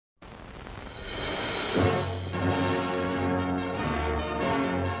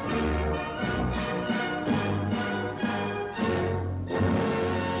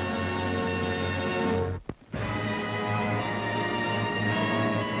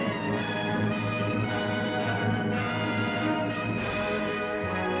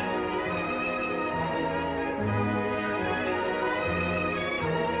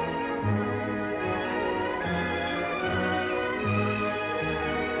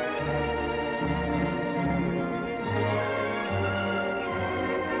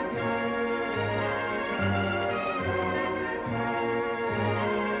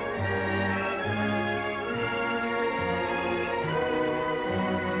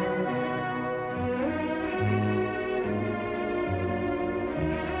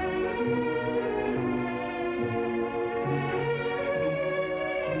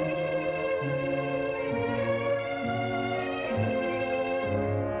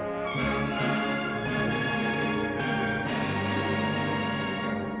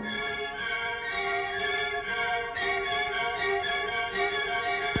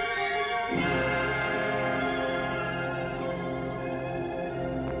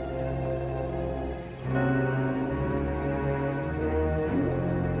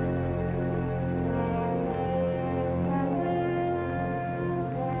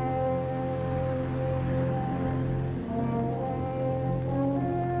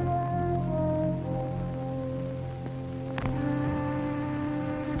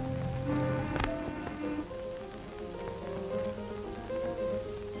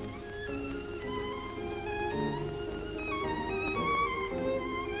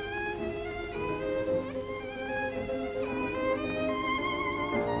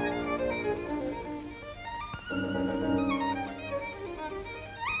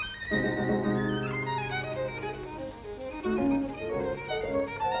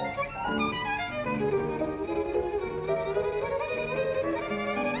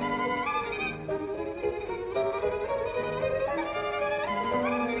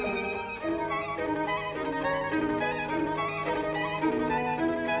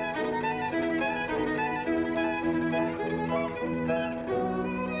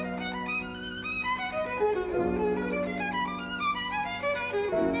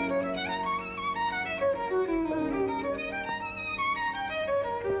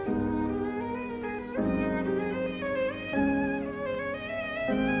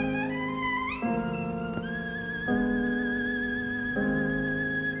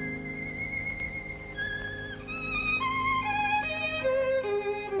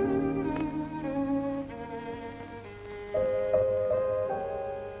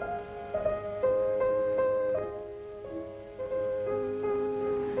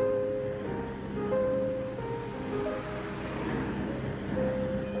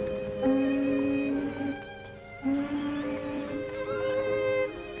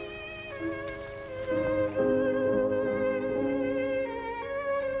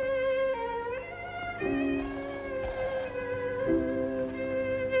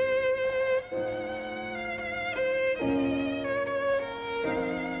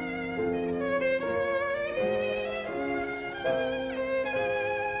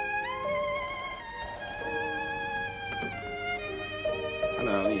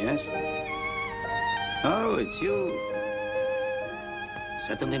Hello, yes. Oh, it's you.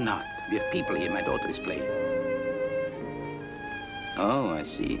 Certainly not. We have people here. My daughter is playing. Oh, I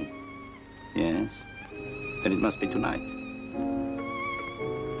see. Yes. Then it must be tonight.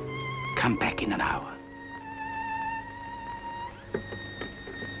 Come back in an hour.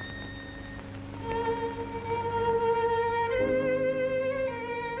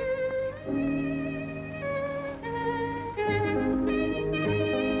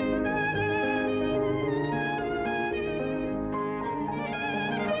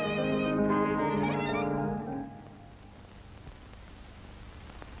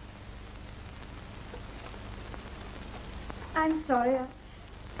 I'm sorry.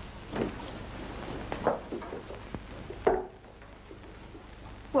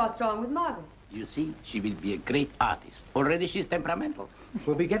 What's wrong with Margaret? You see, she will be a great artist. Already she's temperamental.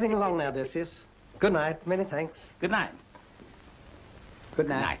 We'll be getting along now, Decius. Good night. Many thanks. Good night. Good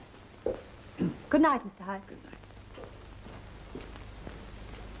night. Good night, Mr. Hyde. Good night.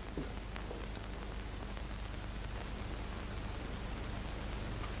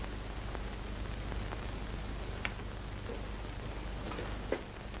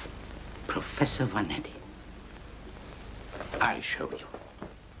 Professor Vanetti. I'll show you.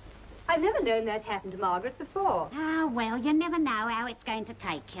 I've never known that happen to Margaret before. Ah, well, you never know how it's going to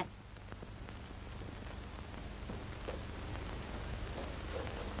take you.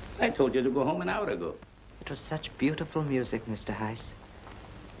 I told you to go home an hour ago. It was such beautiful music, Mr. Heiss.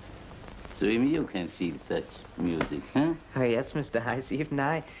 So even you can feel such music, huh? Oh, yes, Mr. Heiss, even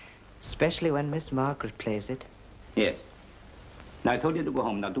I. Especially when Miss Margaret plays it. Yes. Now, I told you to go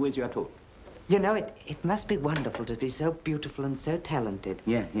home. Now, do as you are told. You know, it must be wonderful to be so beautiful and so talented.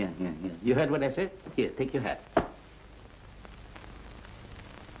 Yeah. You heard what I said? Here, take your hat.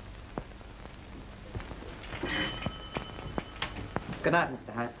 Good night,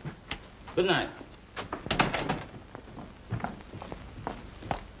 Mr. Heiss. Good night.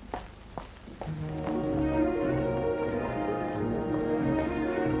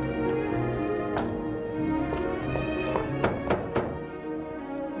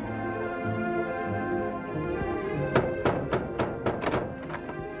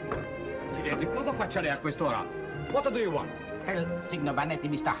 Cosa faccia lei a quest'ora? What do you want? Tell Signor Vanetti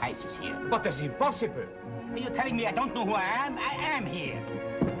Mr. Heiss is here. But it's impossible. Are you telling me I don't know who I am? I am here.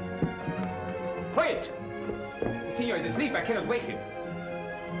 Wait! The signor is asleep. I cannot wake him.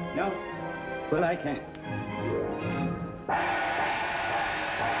 No? Well, I can.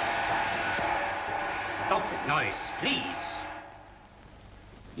 Stop the noise, please.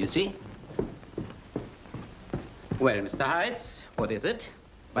 You see? Well, Mr. Heiss, what is it?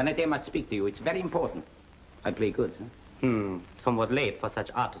 Vanetti, I must speak to you. It's very important. I play good, huh? Somewhat late for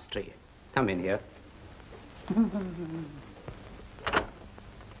such artistry. Come in here.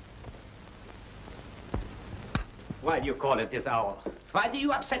 Why do you call it this hour? Why do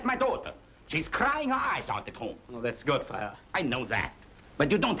you upset my daughter? She's crying her eyes out at home. Oh, that's good for her. I know that.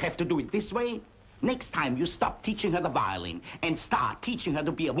 But you don't have to do it this way. Next time you stop teaching her the violin and start teaching her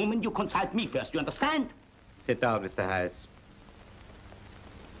to be a woman, you consult me first. You understand? Sit down, Mr. Heiss.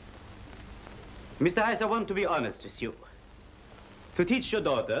 Mr. Heiss, I want to be honest with you. To teach your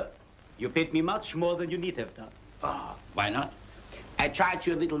daughter, you paid me much more than you need have done. Oh, why not? I charge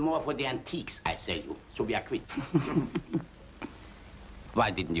you a little more for the antiques I sell you, so we are quit. Why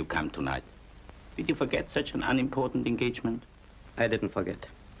didn't you come tonight? Did you forget such an unimportant engagement? I didn't forget.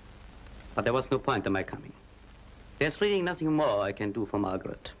 But there was no point in my coming. There's really nothing more I can do for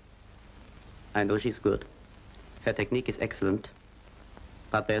Margaret. I know she's good. Her technique is excellent.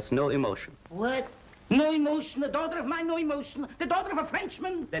 But there's no emotion. What? No emotion? The daughter of mine, no emotion? The daughter of a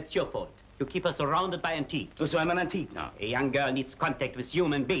Frenchman? That's your fault. You keep her surrounded by antiques. Oh, so I'm an antique now. A young girl needs contact with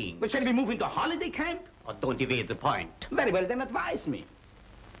human beings. But shall we move into a holiday camp? Or don't evade the point. Very well, then advise me.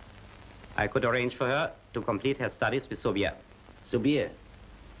 I could arrange for her to complete her studies with Sauvier. Sauvier?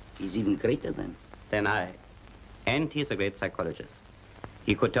 He's even greater than I. And he's a great psychologist.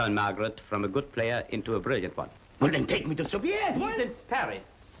 He could turn Margaret from a good player into a brilliant one. Well, then take me to Sauvier. He's in Paris.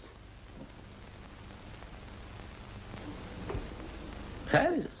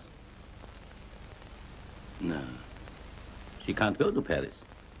 Paris? No. She can't go to Paris.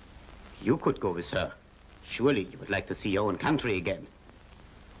 You could go with her. Surely you would like to see your own country again.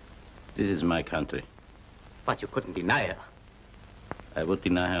 This is my country. But you couldn't deny her. I would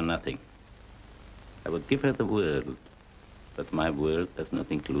deny her nothing. I would give her the world. But my world does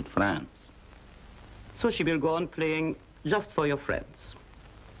not include France. So she will go on playing just for your friends?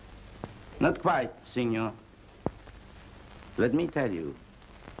 Not quite, Signor. Let me tell you,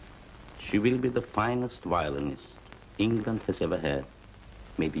 she will be the finest violinist England has ever had.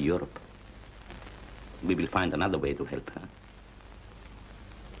 Maybe Europe. We will find another way to help her.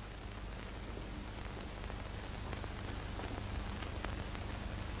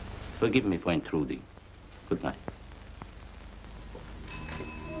 Forgive me for intruding. Good night.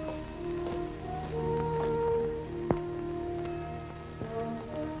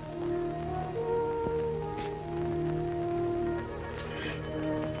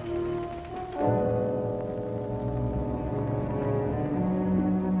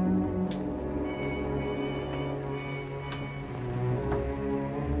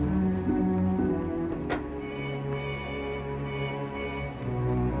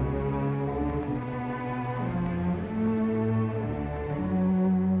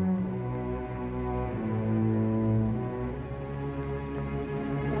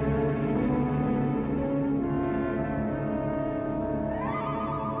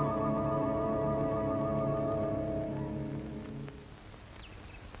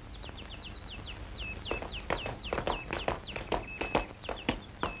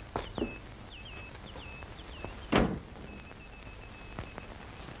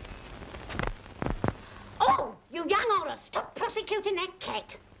 Stop prosecuting that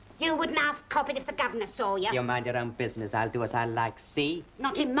cat. You wouldn't have copied if the governor saw you. You mind your own business. I'll do as I like. See?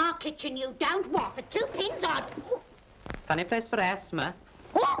 Not in my kitchen, you don't. What, for 2 pins odd? Funny place for asthma.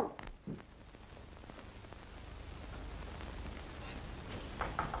 Oh!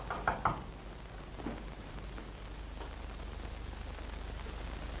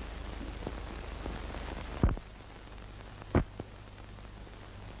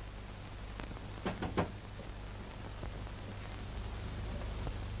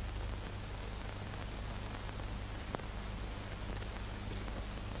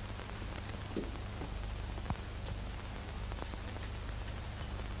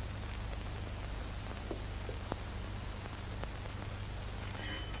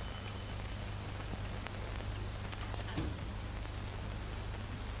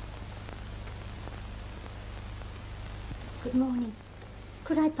 Good morning.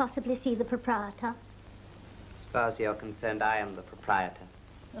 Could I possibly see the proprietor? As far as you're concerned, I am the proprietor.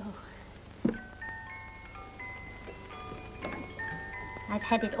 Oh. I've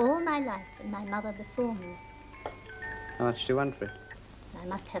had it all my life, and my mother before me. How much do you want for it? I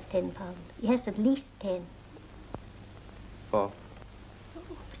must have £10. Yes, at least 10. 4. Oh,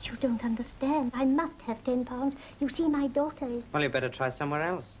 but you don't understand. I must have £10. You see, my daughter is... Well, you better try somewhere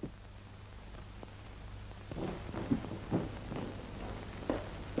else.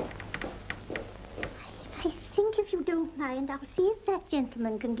 I think if you don't mind, I'll see if that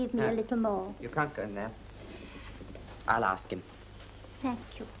gentleman can give me a little more. You can't go in there. I'll ask him. Thank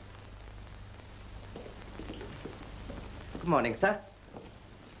you. Good morning, sir.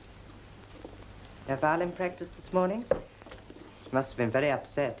 Your violin practice this morning? You must have been very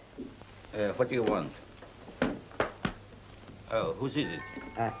upset. What do you want? Oh, whose is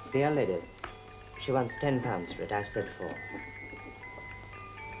it? The old lady's. She wants £10 for it. I've said 4.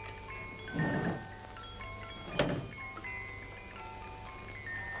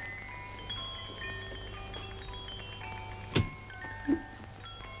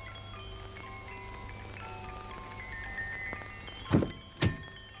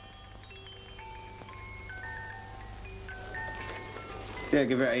 Yeah,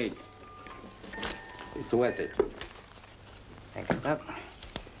 give her 8. It's worth it. Thank you, sir.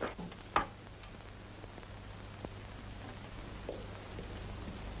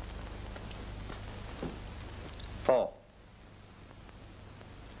 $4.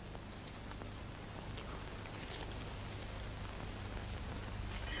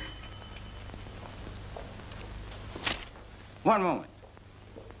 One moment.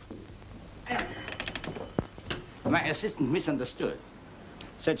 My assistant misunderstood.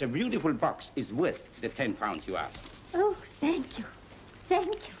 Such a beautiful box is worth the £10 you asked. Oh, thank you.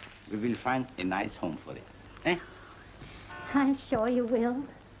 Thank you. We will find a nice home for it. Eh? I'm sure you will.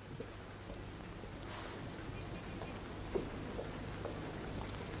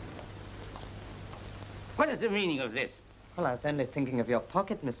 What is the meaning of this? Well, I was only thinking of your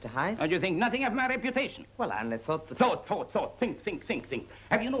pocket, Mr. Heiss. Don't you think nothing of my reputation? Well, I only thought that... Thought. Think.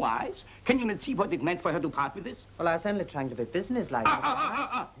 Have you no eyes? Can you not see what it meant for her to part with this? Well, I was only trying to be businesslike.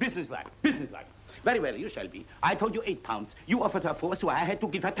 Businesslike. Very well, you shall be. I told you £8. You offered her 4, so I had to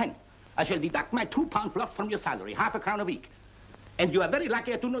give her 10. I shall deduct my £2 lost from your salary, half a crown a week. And you are very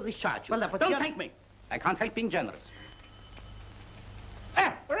lucky I do not discharge you. Well, that was Don't thank me. I can't help being generous.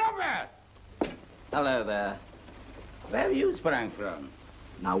 Robert! Hello there. Where have you sprang from?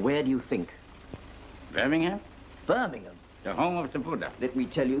 Now, where do you think? Birmingham? Birmingham. The home of the Buddha. Let me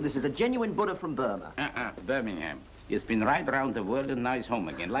tell you, this is a genuine Buddha from Burma. Birmingham. He's been right around the world and now he's home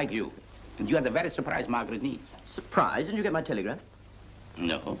again, like you. And you are the very surprise Margaret needs. Surprise? Didn't you get my telegram?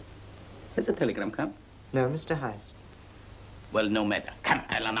 No. Has a telegram come? No, Mr. Heiss. Well, no matter. Come,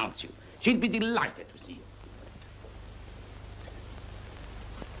 I'll announce you. She'll be delighted to see you.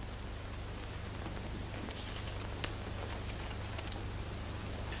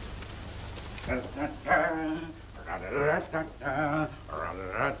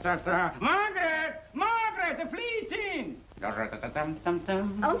 Margaret! Margaret, the fleet's in!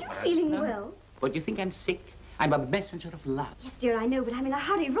 Aren't you feeling well? What, do you think I'm sick? I'm a messenger of love. Yes, dear, I know, but I'm in a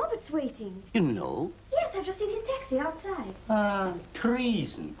hurry. Robert's waiting. You know? Yes, I've just seen his taxi outside.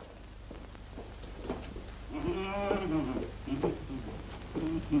 Treason.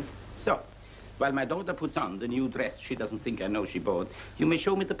 So, while my daughter puts on the new dress she doesn't think I know she bought, you may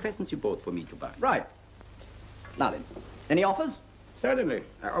show me the presents you bought for me to buy. Right. Now then, any offers? Certainly.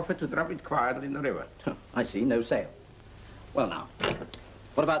 I offer to drop it quietly in the river. I see, no sale. Well, now,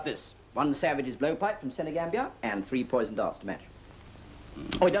 what about this? 1 Savage's blowpipe from Senegambia and 3 poison darts to match.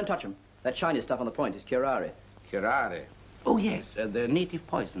 Oh, don't touch them. That shiny stuff on the point is curare. Curare? Oh, yes, the native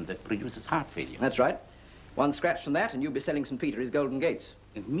poison that produces heart failure. That's right. 1 scratch from that and you'll be selling St. Peter's Golden Gates.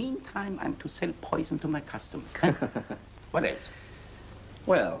 In the meantime, I'm to sell poison to my customers. What else?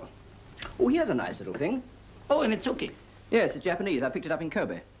 Well, oh, here's a nice little thing. Oh, and it's okay. Yes, it's Japanese. I picked it up in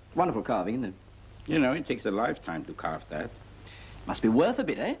Kobe. Wonderful carving, isn't it? You know, it takes a lifetime to carve that. Must be worth a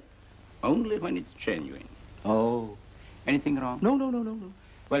bit, eh? Only when it's genuine. Oh. Anything wrong? No.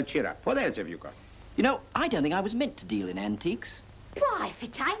 Well, cheer up. What else have you got? You know, I don't think I was meant to deal in antiques. Why, if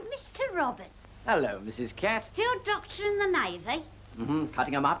it ain't Mr. Robert. Hello, Mrs. Cat. Still doctor in the Navy?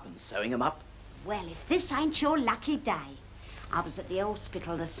 Cutting 'em up and sewing 'em up. Well, if this ain't your lucky day. I was at the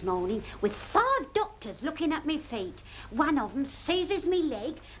hospital this morning with 5 doctors looking at me feet. One of them seizes me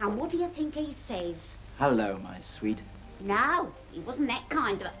leg, and what do you think he says? Hello, my sweet. No, he wasn't that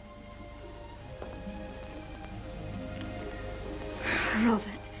kind of a... Robert.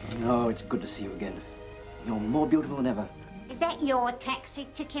 Oh, it's good to see you again. You're more beautiful than ever. Is that your taxi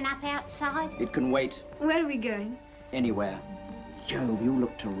ticking up outside? It can wait Where are we going? anywhere. Jove, you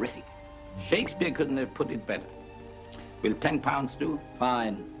look terrific. Shakespeare couldn't have put it better. Will £10 do?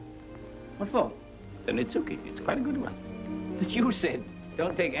 Fine. What for? Then it's okay. It's quite a good one. But you said...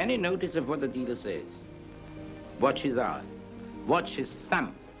 Don't take any notice of what the dealer says. Watch his eye. Watch his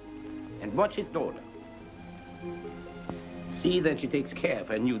thumb. And watch his daughter. See that she takes care of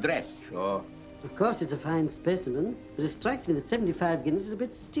her new dress. Sure. Of course, it's a fine specimen, but it strikes me that 75 guineas is a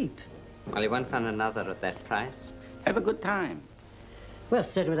bit steep. Well, you won't find another at that price. Have a good time. Well,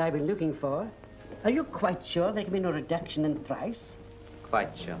 certainly what I've been looking for. Are you quite sure there can be no reduction in price?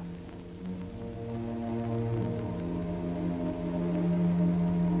 Quite sure.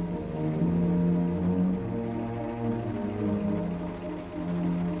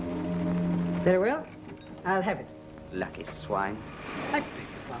 Very well. I'll have it. Lucky swine. I beg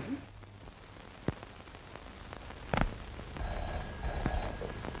your pardon.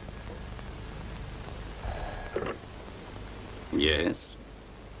 Yes.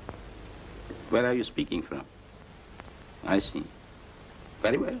 Where are you speaking from? I see.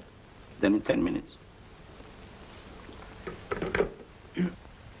 Very well. Then in 10 minutes.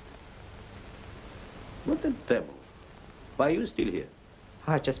 What the devil? Why are you still here?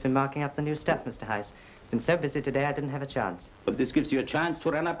 Oh, I've just been marking up the new stuff, Mr. Heiss. Been so busy today I didn't have a chance. But this gives you a chance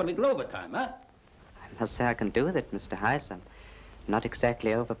to run up a little overtime, huh? I must say I can do with it, Mr. Heiss. I'm not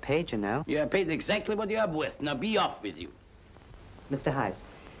exactly overpaid, you know. You are paid exactly what you are worth. Now be off with you. Mr. Heiss,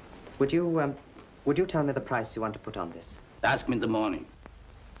 would you tell me the price you want to put on this? Ask me in the morning.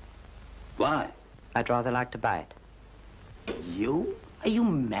 Why? I'd rather like to buy it. You? Are you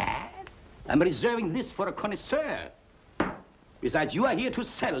mad? I'm reserving this for a connoisseur. Besides, you are here to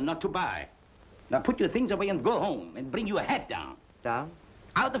sell, not to buy. Now put your things away and go home and bring your head down. Down?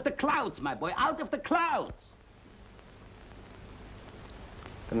 Out of the clouds, my boy, out of the clouds.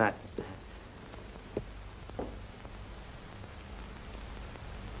 Good night, Mr. Heiss.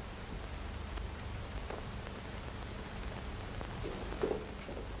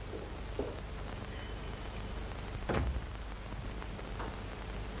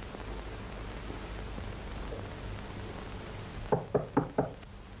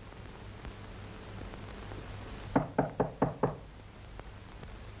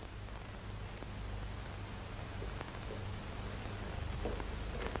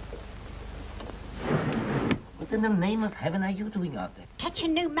 What in the name of heaven are you doing out there?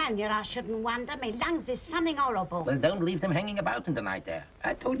 Catching pneumonia, I shouldn't wonder. My lungs is something horrible. Well, don't leave them hanging about in the night there.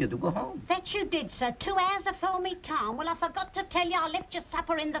 I told you to go home. That you did, sir. 2 hours before me time. Well, I forgot to tell you I left your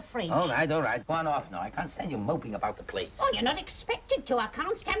supper in the fridge. All right, all right. Go on off now. I can't stand you moping about the place. Oh, you're not expected to. I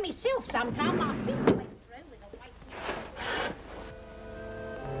can't stand myself sometime. My feet went through with a white...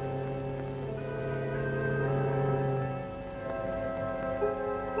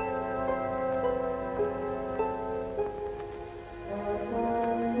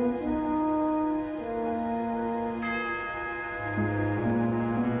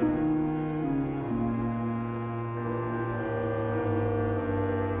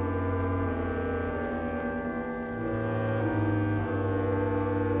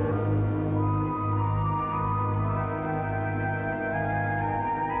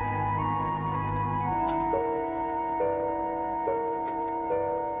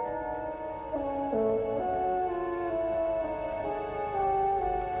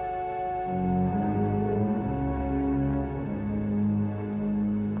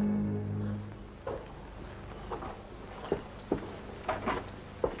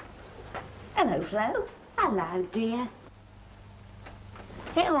 Hello, Flo. Hello, dear.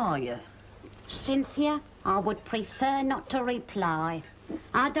 How are you? Cynthia, I would prefer not to reply.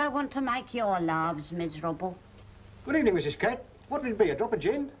 I don't want to make your lives miserable. Good evening, Mrs. Cat. What would it be, a drop of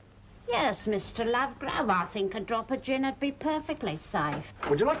gin? Yes, Mr. Lovegrove, I think a drop of gin would be perfectly safe.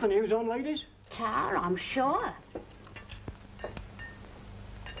 Would you like the news on, ladies? Tar, I'm sure.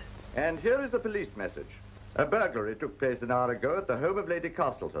 And here is a police message. A burglary took place an hour ago at the home of Lady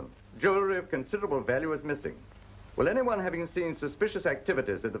Castleton. Jewellery of considerable value is missing. Will anyone having seen suspicious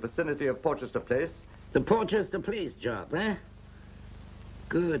activities in the vicinity of Porchester Place... The Porchester Place job, eh?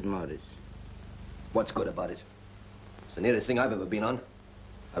 Good, Morris. What's good about it? It's the nearest thing I've ever been on.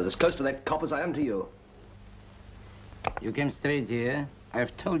 I was as close to that cop as I am to you. You came straight here.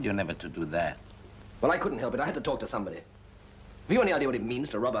 I've told you never to do that. Well, I couldn't help it. I had to talk to somebody. Have you any idea what it means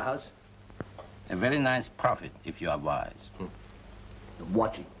to rob a house? A very nice profit, if you are wise. The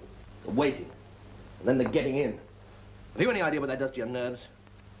watching, the waiting, and then the getting in. Have you any idea what that does to your nerves?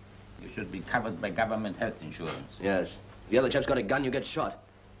 You should be covered by government health insurance. Yes. If the other chap's got a gun, you get shot.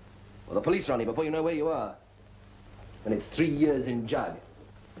 Well, the police are on you before you know where you are. And it's 3 years in jug.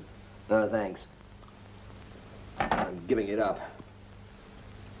 No, thanks. I'm giving it up.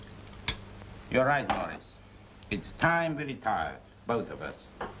 You're right, Morris. It's time we retired, both of us.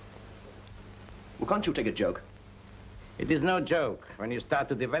 Well, can't you take a joke? It is no joke when you start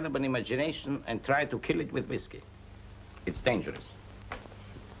to develop an imagination and try to kill it with whiskey. It's dangerous.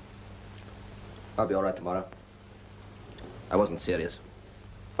 I'll be all right tomorrow. I wasn't serious.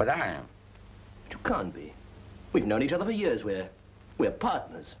 But I am. But you can't be. We've known each other for years. We're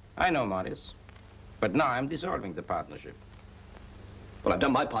partners. I know, Morris. But now I'm dissolving the partnership. Well, I've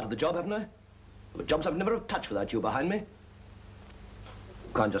done my part of the job, haven't I? The jobs I've never have touched without you behind me.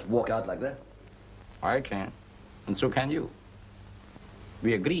 You can't just walk out like that. I can. And so can you.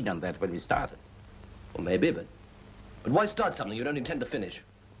 We agreed on that when we started. Well, maybe, but why start something you don't intend to finish?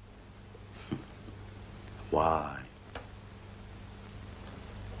 Why?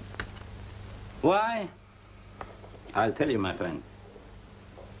 Why? I'll tell you, my friend.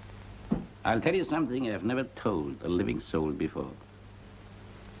 I'll tell you something I've never told a living soul before.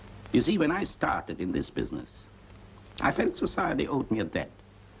 You see, when I started in this business, I felt society owed me a debt.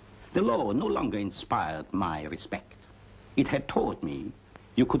 The law no longer inspired my respect. It had taught me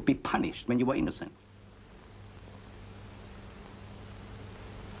you could be punished when you were innocent.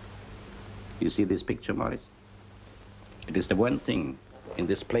 You see this picture, Morris? It is the one thing in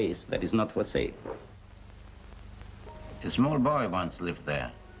this place that is not for sale. A small boy once lived there.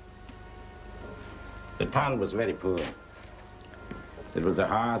 The town was very poor. It was a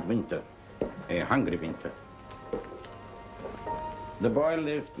hard winter, a hungry winter. The boy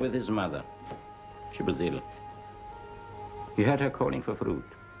lived with his mother. She was ill. He heard her calling for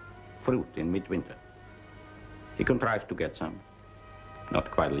fruit in midwinter. He contrived to get some, not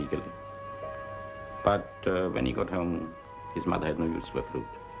quite legally. But when he got home, his mother had no use for fruit.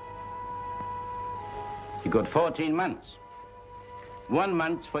 He got 14 months, 1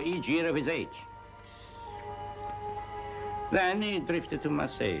 month for each year of his age. Then he drifted to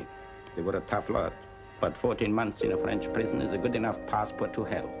Marseille. They were a tough lot, but 14 months in a French prison is a good enough passport to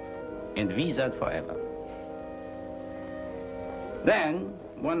hell, and visaed forever. Then,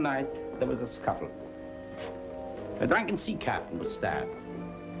 one night, there was a scuffle. A drunken sea captain was stabbed.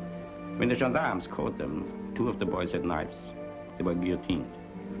 When the gendarmes caught them, 2 of the boys had knives. They were guillotined.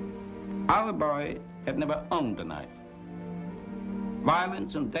 Our boy had never owned a knife.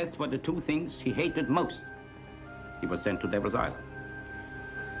 Violence and death were the 2 things he hated most. he was sent to Devil's Island.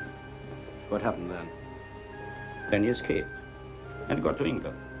 What happened then? Then he escaped and got to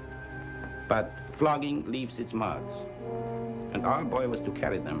England. But flogging leaves its marks. And our boy was to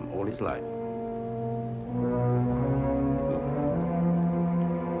carry them all his life.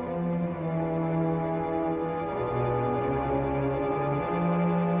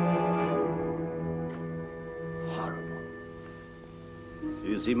 Horrible.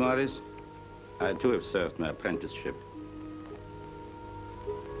 You see, Morris, I too have served my apprenticeship.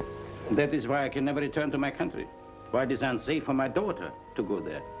 That is why I can never return to my country. Why it is unsafe for my daughter to go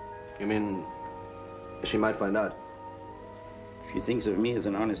there. You mean she might find out? She thinks of me as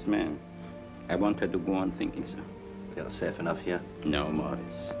an honest man. I want her to go on thinking so. You're safe enough here? No,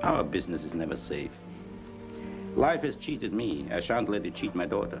 Morris. Our business is never safe. Life has cheated me. I shan't let it cheat my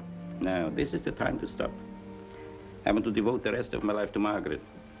daughter. Now, this is the time to stop. I want to devote the rest of my life to Margaret.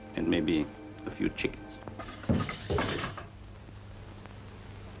 And maybe a few chickens.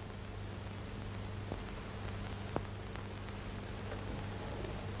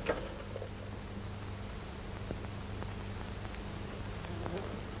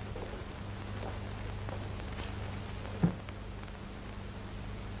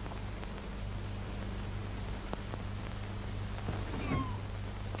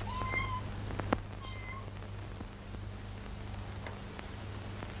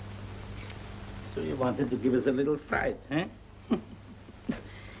 So you wanted to give us a little fright, eh?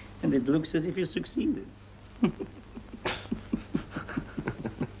 And it looks as if you succeeded.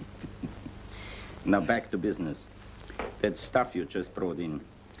 Now back to business. That stuff you just brought in.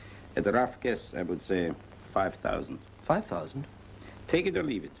 At a rough guess, I would say 5,000. 5,000? Take it or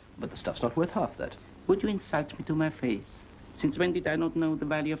leave it. But the stuff's not worth half that. Would you insult me to my face? Since when did I not know the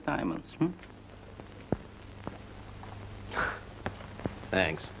value of diamonds,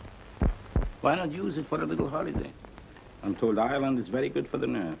 Thanks. Why not use it for a little holiday? I'm told Ireland is very good for the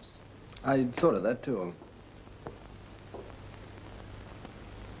nerves. I thought of that, too.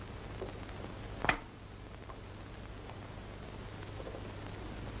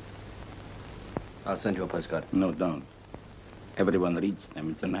 I'll send you a postcard. No, don't. Everyone reads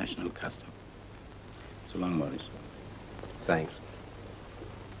them. It's a national custom. So long, Morris. Thanks.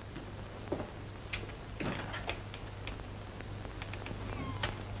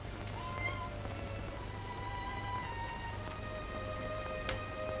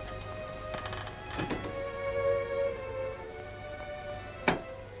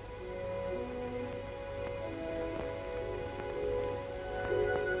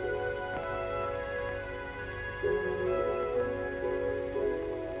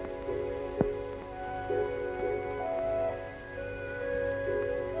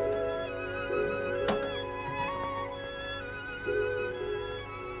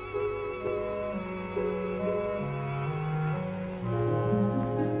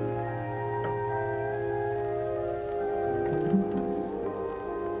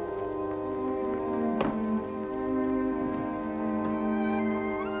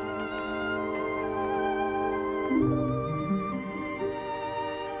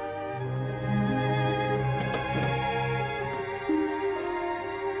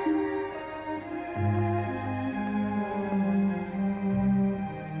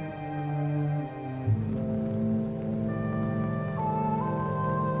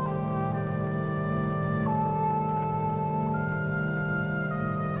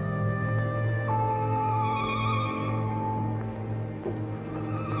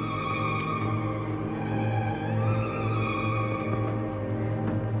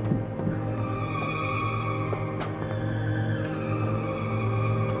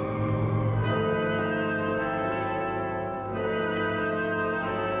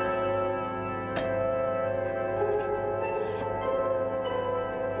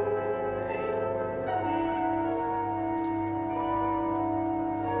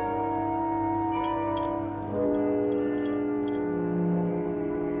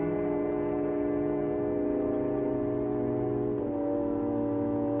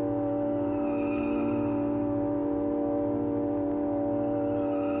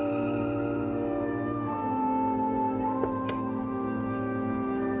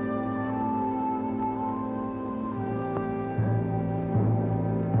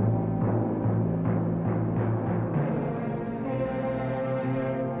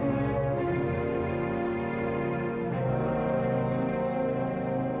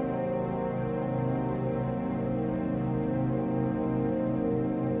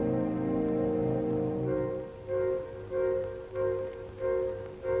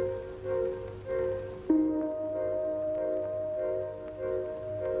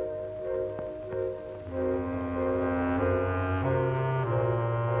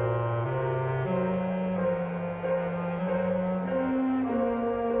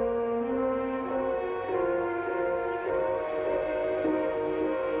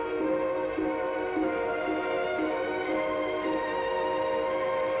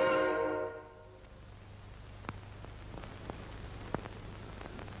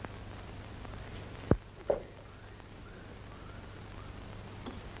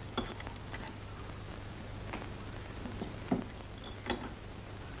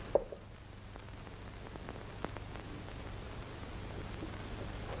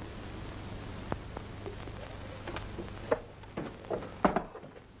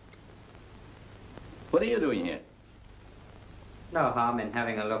 What are you doing here? No harm in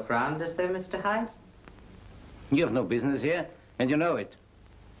having a look round, is there, Mr. Heiss? You have no business here, and you know it.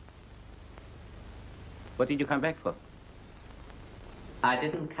 What did you come back for? I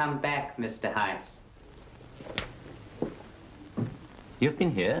didn't come back, Mr. Heiss. You've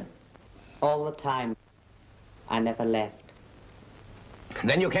been here? All the time. I never left.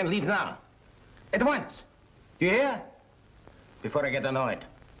 Then you can leave now. At once. Do you hear? Before I get annoyed.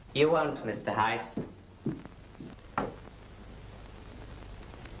 You won't, Mr. Heiss.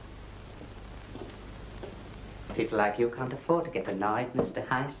 People like you can't afford to get annoyed, Mr.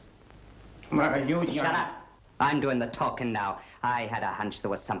 Heiss. Shut up. I'm doing the talking now. I had a hunch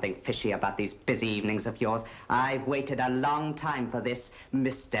there was something fishy about these busy evenings of yours. I've waited a long time for this,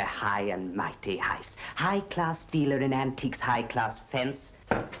 Mr. High and Mighty Heiss. High-class dealer in antiques, high-class fence.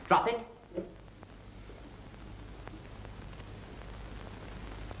 Drop it.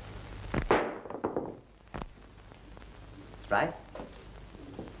 That's right.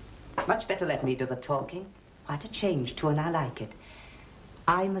 Much better let me do the talking. Quite a change, too, and I like it.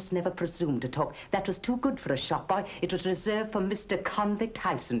 I must never presume to talk. That was too good for a shop boy. It was reserved for Mr. Convict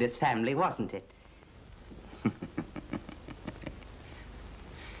Heiss and his family, wasn't it?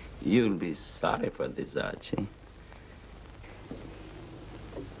 You'll be sorry for this, Archie.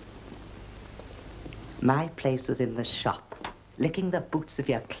 My place was in the shop, licking the boots of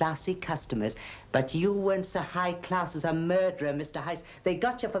your classy customers. But you weren't so high class as a murderer, Mr. Heiss. They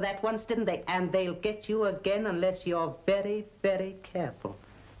got you for that once, didn't they? And they'll get you again unless you're very, very careful.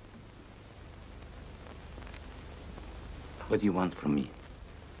 What do you want from me?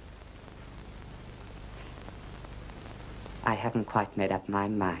 I haven't quite made up my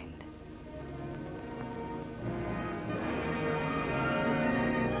mind.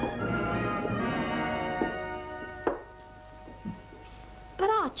 But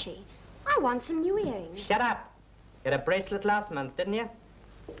Archie, I want some new earrings. Shut up. You had a bracelet last month, didn't you?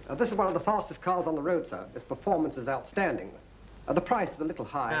 This is one of the fastest cars on the road, sir. Its performance is outstanding. The price is a little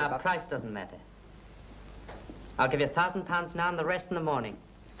high. No, but... price doesn't matter. I'll give you £1,000 now and the rest in the morning.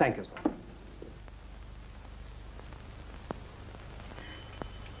 Thank you, sir.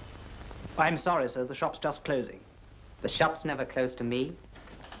 I'm sorry, sir. The shop's just closing. The shop's never closed to me.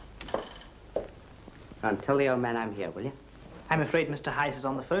 Tell the old man I'm here, will you? I'm afraid Mr. Heiss is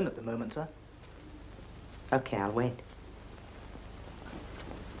on the phone at the moment, sir. Okay, I'll wait.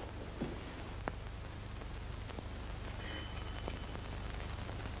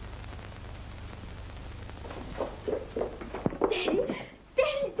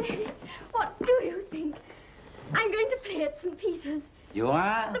 Daddy, what do you think? I'm going to play at St. Peter's. You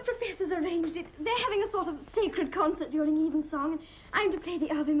are? The professor's arranged it. They're having a sort of sacred concert during evensong, and I'm to play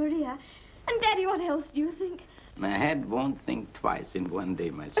the Ave Maria. And, Daddy, what else do you think? My head won't think twice in one day,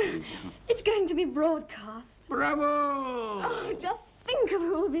 my sweet. It's going to be broadcast. Bravo! Oh, just think of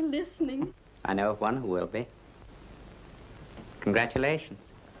who'll be listening. I know of one who will be.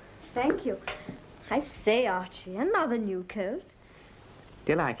 Congratulations. Thank you. I say, Archie, another new coat.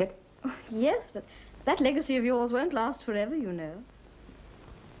 Do you like it? Oh, yes, but that legacy of yours won't last forever, you know.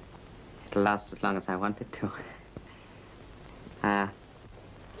 It'll last as long as I want it to.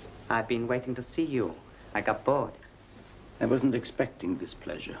 I've been waiting to see you. I got bored. I wasn't expecting this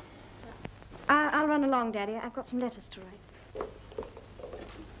pleasure. I'll run along, Daddy. I've got some letters to write.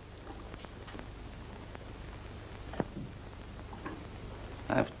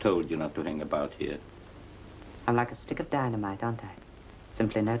 I've told you not to hang about here. I'm like a stick of dynamite, aren't I?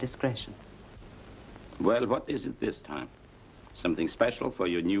 Simply no discretion. Well, what is it this time? Something special for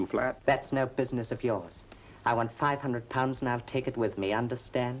your new flat? That's no business of yours. I want £500 and I'll take it with me,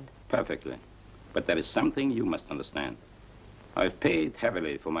 understand? Perfectly. But there is something you must understand. I've paid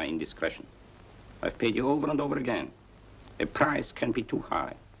heavily for my indiscretion. I've paid you over and over again. A price can be too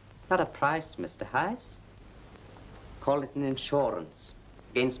high. Not a price, Mr. Heiss. Call it an insurance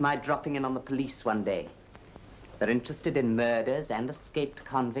against my dropping in on the police one day. They're interested in murders and escaped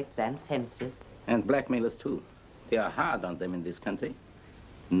convicts and fences. And blackmailers, too. They are hard on them in this country.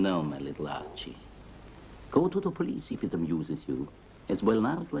 No, my little Archie. Go to the police if it amuses you, as well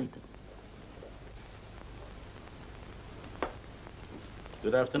now as later.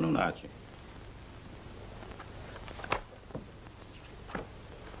 Good afternoon, Archie.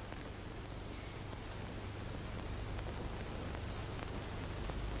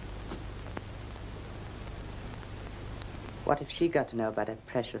 What if she got to know about her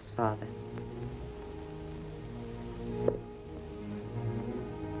precious father?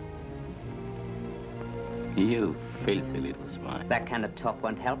 You filthy little swine. That kind of talk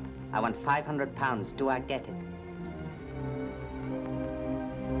won't help. I want £500. Do I get it?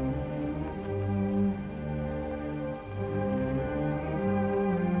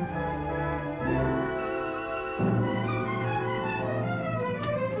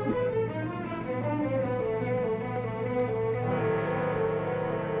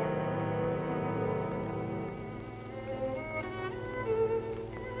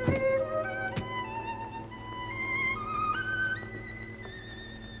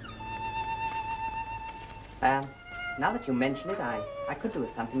 Now that you mention it, I could do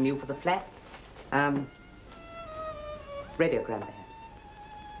with something new for the flat. Radiogram, perhaps.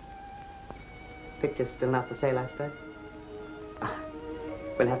 Picture's still not for sale, I suppose.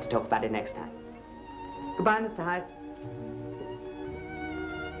 We'll have to talk about it next time. Goodbye, Mr. Heiss.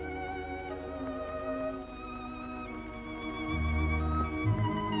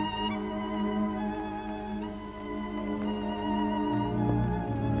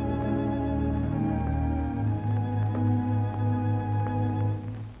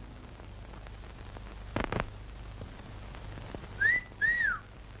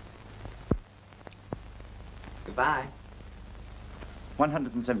 Goodbye.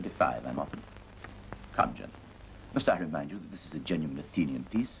 175, I'm offered. Come, gentlemen. Must I remind you that this is a genuine Athenian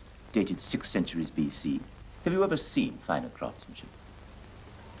piece, dated 6 centuries B.C. Have you ever seen finer craftsmanship?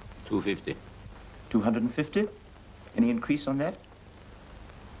 250. 250? Any increase on that?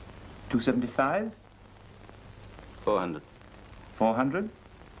 275? 400. 400?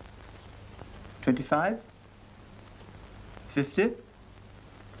 25? 50?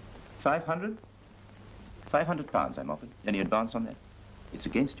 500? 500 pounds I'm offered. Any advance on that? It's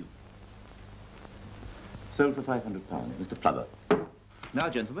against you. Sold for 500 pounds, Mr. Plover. Now,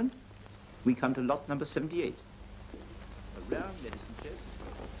 gentlemen, we come to lot number 78. A rare medicine chest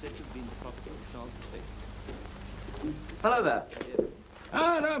said to have been the property of Charles II. Hello there.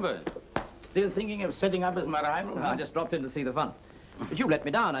 Ah, Robert. Still thinking of setting up as my rival? I just dropped in to see the fun. But you let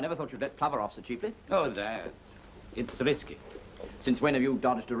me down. I never thought you'd let Plover off so cheaply. Oh, that. It's risky. Since when have you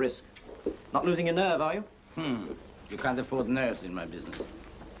dodged a risk? Not losing your nerve, are you? You can't afford nerves in my business.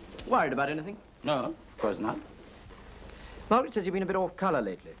 Worried about anything? No, of course not. Margaret says you've been a bit off colour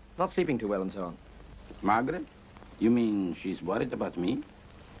lately. Not sleeping too well and so on. Margaret? You mean she's worried about me?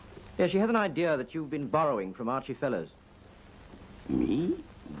 Yeah, she has an idea that you've been borrowing from Archie Fellows. Me?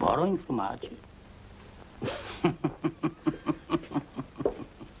 Borrowing from Archie?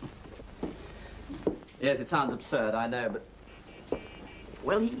 Yes, it sounds absurd, I know, but...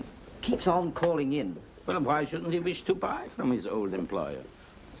 Well, he keeps on calling in. Well, why shouldn't he wish to buy from his old employer?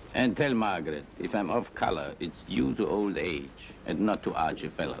 And tell Margaret, if I'm off color, it's due to old age and not to Archie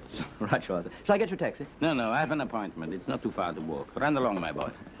Fellows. Right, sure. Shall I get you a taxi? No, I have an appointment. It's not too far to walk. Run along, my boy.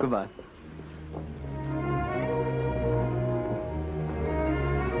 Goodbye.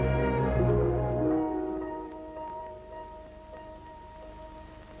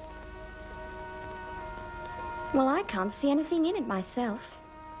 Well, I can't see anything in it myself.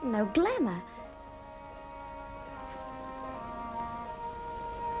 No glamour.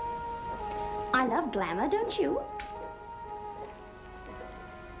 I love glamour, don't you?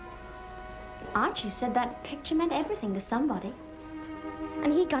 Archie said that picture meant everything to somebody.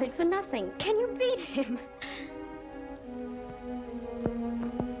 And he got it for nothing. Can you beat him?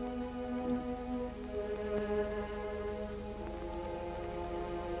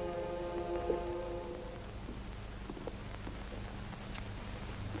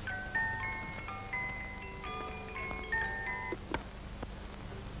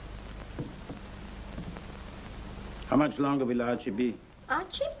 How much longer will Archie be?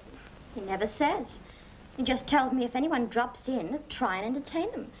 Archie? He never says. He just tells me if anyone drops in, to try and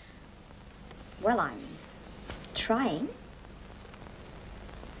entertain them. Well, I'm trying.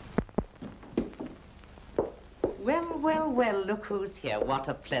 Well, look who's here. What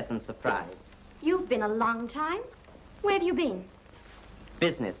a pleasant surprise. You've been a long time. Where have you been?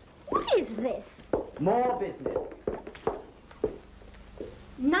 Business. What is this? More business.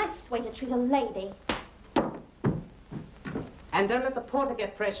 Nice way to treat a lady. And don't let the porter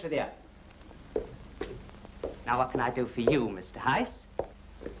get fresh with you. Now, what can I do for you, Mr. Heiss?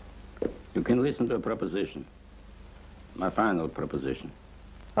 You can listen to a proposition. My final proposition.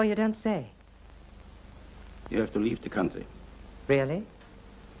 Oh, you don't say? You have to leave the country. Really?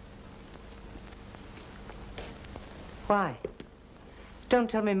 Why? Don't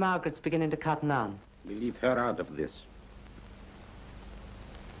tell me Margaret's beginning to cotton on. We leave her out of this.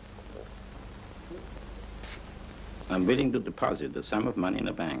 I'm willing to deposit the sum of money in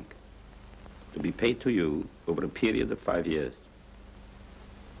a bank to be paid to you over a period of 5 years.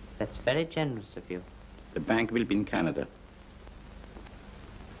 That's very generous of you. The bank will be in Canada.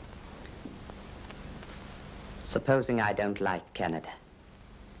 Supposing I don't like Canada.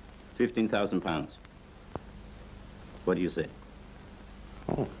 15,000 pounds. What do you say?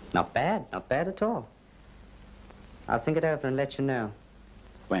 Oh, not bad at all. I'll think it over and let you know.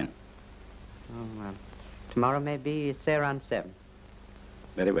 When? Oh, tomorrow maybe, say around 7.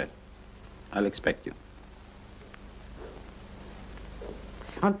 Very well. I'll expect you.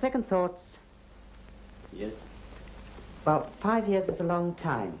 On second thoughts... Yes? Well, 5 years is a long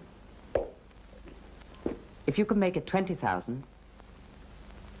time. If you could make it 20,000.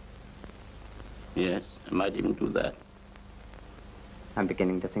 Yes, I might even do that. I'm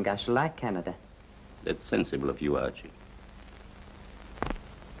beginning to think I shall like Canada. That's sensible of you, Archie.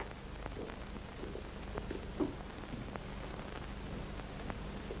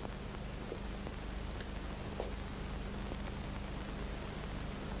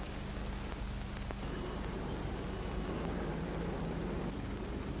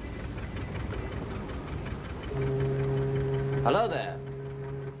 Hello there.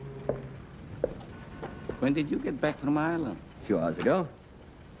 When did you get back from Ireland? A few hours ago.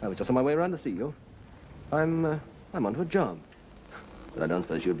 I was just on my way around to see you. I'm onto a job. But I don't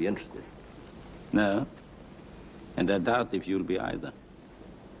suppose you'll be interested. No. And I doubt if you'll be either.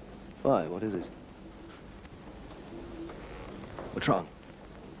 Why? What is it? What's wrong?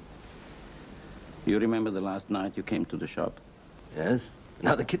 You remember the last night you came to the shop? Yes.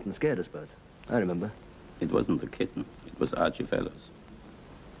 Now the kitten scared us both. I remember. It wasn't the kitten. It was Archie Fellows.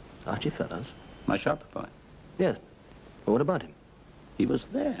 Archie Fellows? My shop boy. Yes. Well, what about him? He was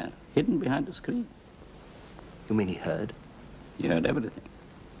there, hidden behind the screen. You mean he heard? He heard everything.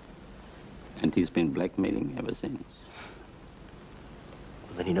 And he's been blackmailing ever since.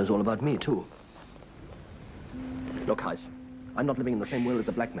 Well, then he knows all about me, too. Look, Heiss, I'm not living in the same world as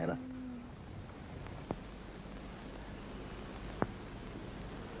a blackmailer.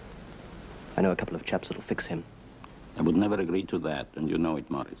 I know a couple of chaps that'll fix him. I would never agree to that, and you know it,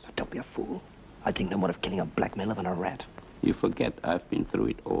 Morris. Don't be a fool. I think no more of killing a blackmailer than a rat. You forget I've been through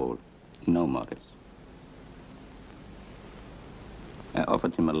it all. No, Morris. I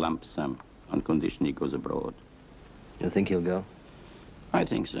offered him a lump sum on condition he goes abroad. You think he'll go? I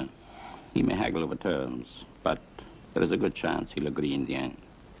think so. He may haggle over terms, but there is a good chance he'll agree in the end.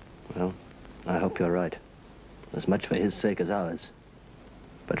 Well, I hope you're right. As much for his sake as ours.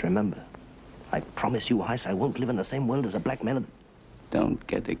 But remember, I promise you, Heiss, I won't live in the same world as a blackmailer. Don't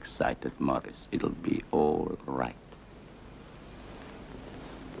get excited, Morris. It'll be all right.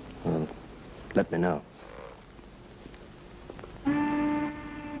 Well, let me know.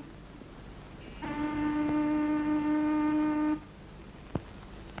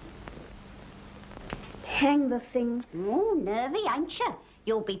 Hang the thing. Oh, nervy, ain't you?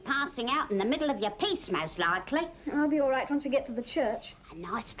 You'll be passing out in the middle of your piece, most likely. I'll be all right once we get to the church. A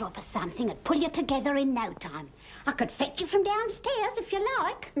nice drop of something would pull you together in no time. I could fetch you from downstairs if you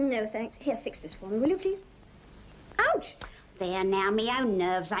like. No, thanks. Here, fix this for me, will you, please? Ouch! There now, me own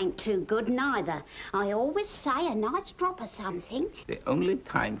nerves ain't too good neither. I always say a nice drop of something. The only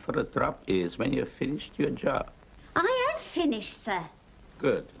time for a drop is when you've finished your job. I have finished, sir.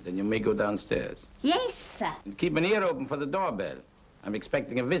 Good. Then you may go downstairs. Yes, sir. And keep an ear open for the doorbell. I'm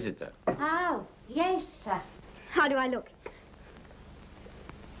expecting a visitor. Oh, yes, sir. How do I look?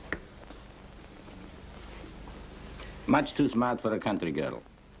 Much too smart for a country girl.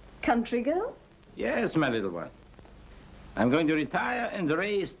 Country girl? Yes, my little one. I'm going to retire and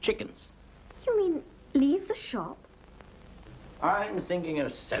raise chickens. You mean leave the shop? I'm thinking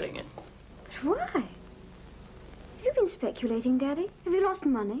of selling it. But why? Have you been speculating, Daddy? Have you lost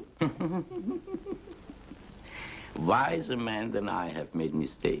money? Wiser man than I have made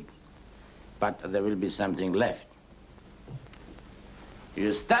mistakes. But there will be something left.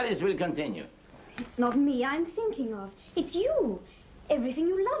 Your studies will continue. It's not me I'm thinking of. It's you. Everything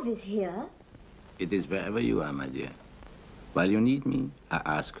you love is here. It is wherever you are, my dear. While you need me, I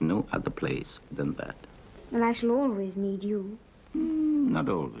ask no other place than that. And I shall always need you. Not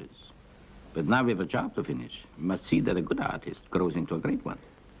always. But now we have a job to finish. We must see that a good artist grows into a great one.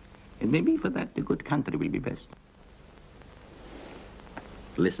 And maybe for that, the good country will be best.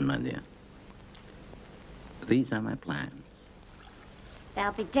 Listen, my dear. These are my plans.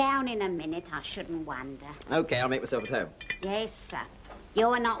 They'll be down in a minute, I shouldn't wonder. Okay, I'll make myself at home. Yes, sir.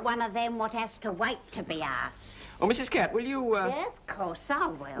 You're not one of them what has to wait to be asked. Oh, Mrs. Cat, will you, Yes, of course I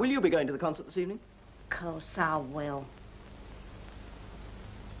will. Will you be going to the concert this evening? Of course I will.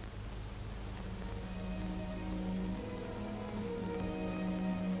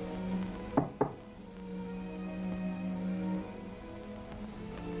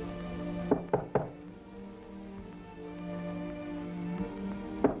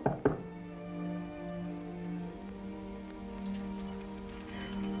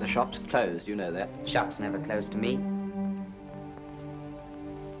 The shop's closed, you know that. Shop's never closed to me.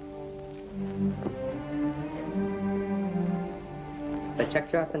 So they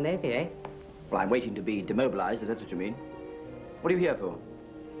checked you out the Navy, eh? Well, I'm waiting to be demobilized, if that's what you mean. What are you here for?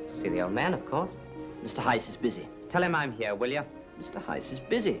 To see the old man, of course. Mr. Heiss is busy. Tell him I'm here, will you? Mr. Heiss is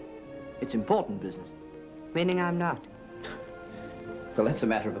busy. It's important business. Meaning I'm not. Well, that's a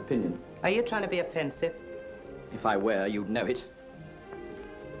matter of opinion. Are you trying to be offensive? If I were, you'd know it.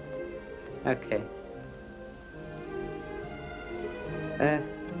 Okay.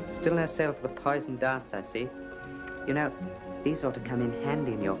 Still no sale for the poison darts, I see. You know, these ought to come in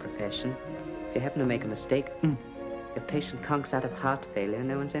handy in your profession. If you happen to make a mistake, your patient conks out of heart failure,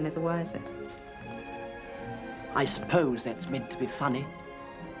 no one's any the wiser. I suppose that's meant to be funny.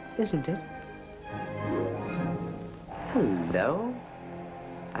 Isn't it? Hello.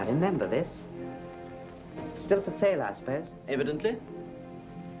 I remember this. Still for sale, I suppose. Evidently.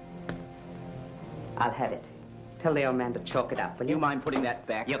 I'll have it. Tell the old man to chalk it up, will you? You mind putting that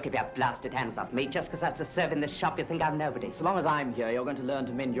back? You'll keep your blasted hands off me. Just because I have to serve in this shop, you think I'm nobody. So long as I'm here, you're going to learn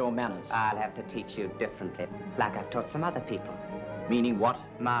to mend your manners. I'll have to teach you differently, like I've taught some other people. Meaning what?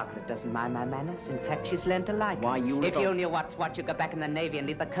 Margaret doesn't mind my manners. In fact, she's learned to like Why, them. If you knew what's what, you'd go back in the Navy and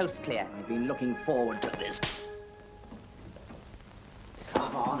leave the coast clear. I've been looking forward to this.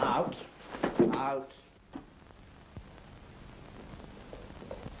 Come on, out. Out.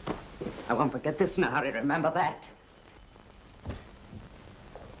 I won't forget this now, Harry. Remember that.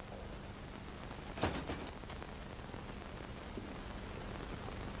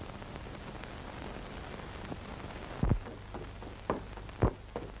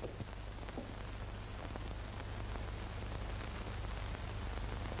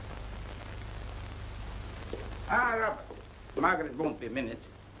 Ah, Robert. Margaret won't be a minute.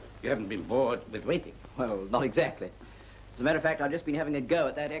 You haven't been bored with waiting. Well, not exactly. As a matter of fact, I've just been having a go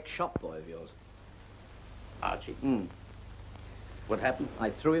at that ex-shop boy of yours. Archie? What happened? I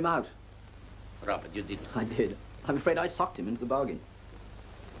threw him out. Robert, you didn't. I did. I'm afraid I socked him into the bargain.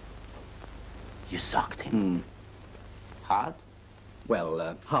 You socked him? Hard?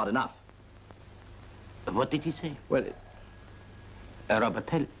 Well, hard enough. What did he say? Well, Robert,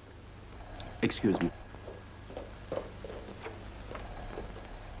 tell... Excuse me.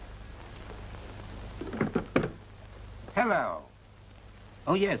 Hello.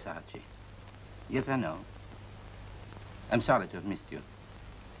 Oh, yes, Archie. Yes, I know. I'm sorry to have missed you.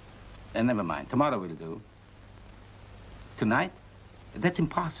 Never mind. Tomorrow will do. Tonight? That's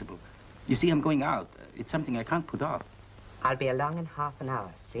impossible. You see, I'm going out. It's something I can't put off. I'll be along in half an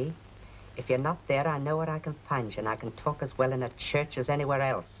hour, see? If you're not there, I know where I can find you, and I can talk as well in a church as anywhere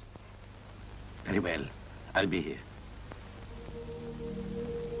else. Very well. I'll be here.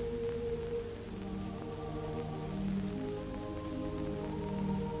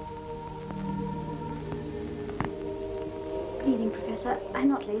 Good evening, Professor. I'm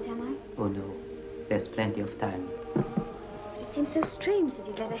not late, am I? Oh, no. There's plenty of time. But it seems so strange that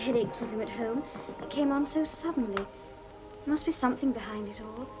you'd let a headache keep him at home. It came on so suddenly. There must be something behind it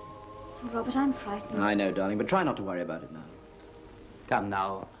all. Oh, Robert, I'm frightened. I know, darling, but try not to worry about it now. Come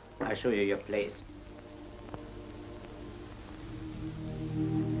now. I'll show you your place.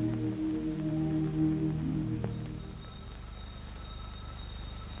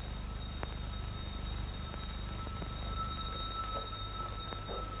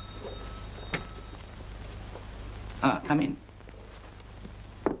 Ah, come in.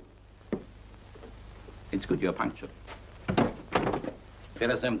 It's good you're punctual. There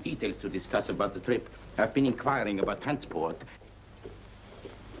are some details to discuss about the trip. I've been inquiring about transport.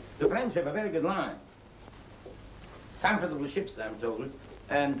 The French have a very good line. Comfortable ships, I'm told,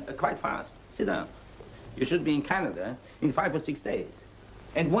 and quite fast. Sit down. You should be in Canada in 5 or 6 days.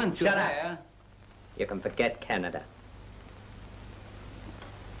 And once you're there... You can forget Canada.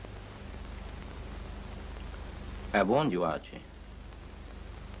 I warned you, Archie.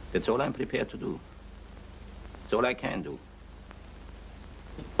 That's all I'm prepared to do. That's all I can do.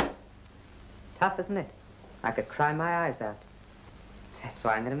 Tough, isn't it? I could cry my eyes out. That's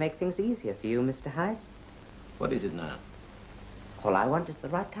why I'm going to make things easier for you, Mr. Heiss. What is it now? All I want is the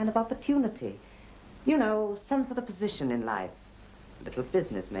right kind of opportunity. You know, some sort of position in life. A little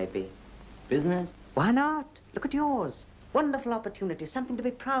business, maybe. Business? Why not? Look at yours. One little opportunity, something to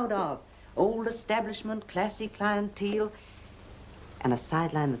be proud of. Old establishment, classy clientele, and a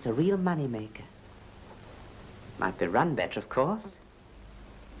sideline that's a real moneymaker. Might be run better, of course.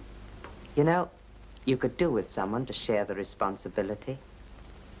 You know, you could do with someone to share the responsibility.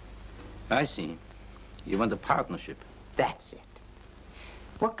 I see. You want a partnership. That's it.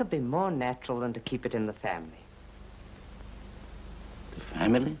 What could be more natural than to keep it in the family? The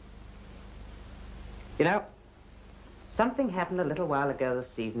family? You know, something happened a little while ago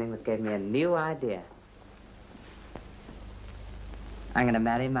this evening that gave me a new idea. I'm going to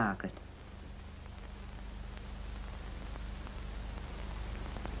marry Margaret.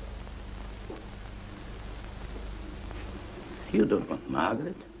 You don't want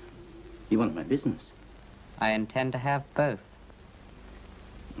Margaret. You want my business. I intend to have both.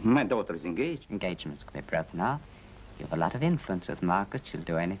 My daughter is engaged. Engagements can be broken off. You have a lot of influence with Margaret. She'll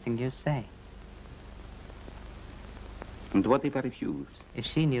do anything you say. And what if I refuse? If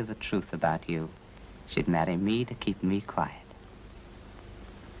she knew the truth about you, she'd marry me to keep me quiet.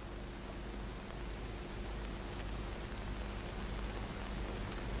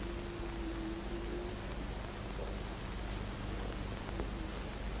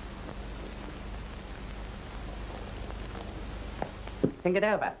 Think it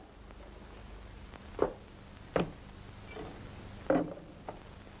over.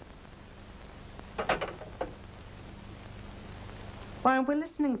 Why aren't we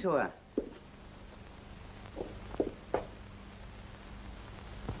listening to her?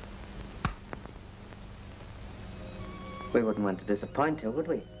 We wouldn't want to disappoint her, would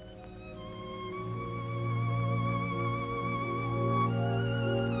we?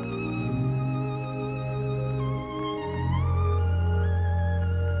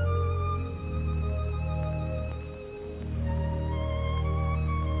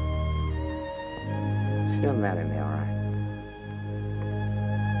 She'll marry me, all right.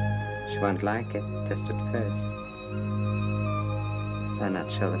 She won't like it, just at first. I'm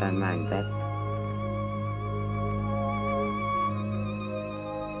not sure that I mind that.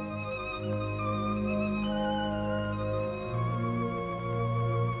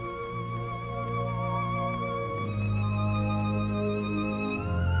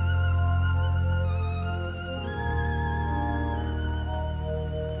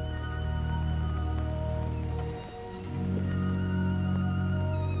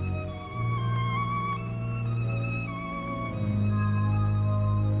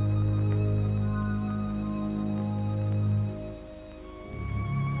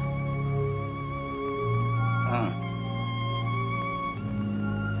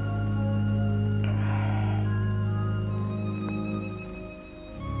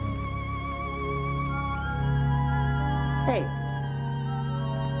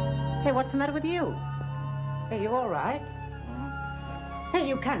 Hey, what's the matter with you? Hey, you all right? Hey,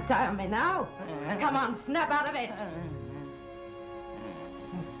 you can't die on me now. Come on, snap out of it.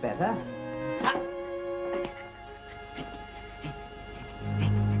 That's better.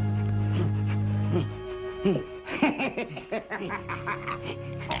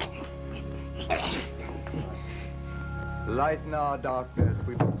 Lighten our darkness,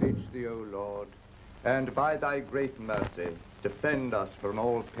 we beseech thee, O Lord, and by thy great mercy, defend us from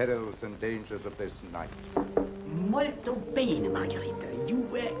all perils and dangers of this night. Molto bene, Margherita. You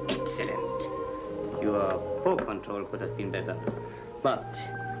were excellent. Your paw control could have been better. But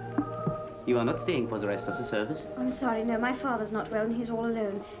you are not staying for the rest of the service? I'm sorry, no, my father's not well and he's all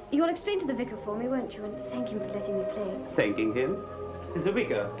alone. You'll explain to the vicar for me, won't you, and thank him for letting me play. Thanking him? The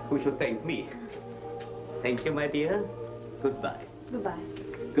vicar who should thank me. Thank you, my dear. Goodbye. Goodbye.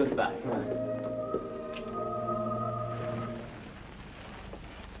 Goodbye.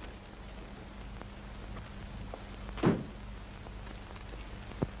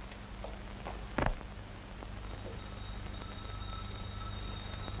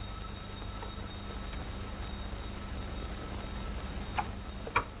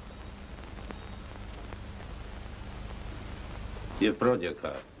 You brought your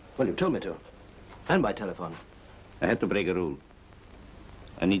car. Well, you told me to. And by telephone. I had to break a rule.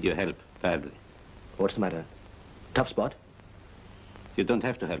 I need your help, badly. What's the matter? Tough spot? You don't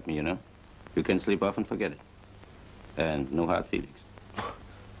have to help me, you know. You can sleep off and forget it. And no hard feelings.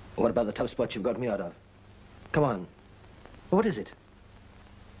 What about the tough spot you've got me out of? Come on. What is it?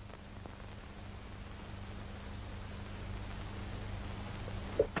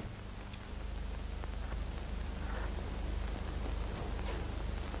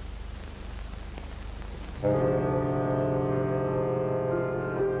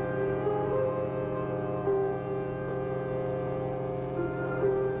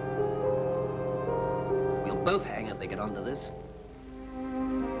 Both hang if they get onto this.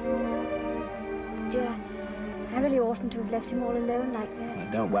 Dear, I really oughtn't to have left him all alone like that.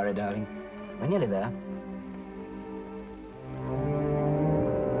 Well, don't worry, darling. We're nearly there.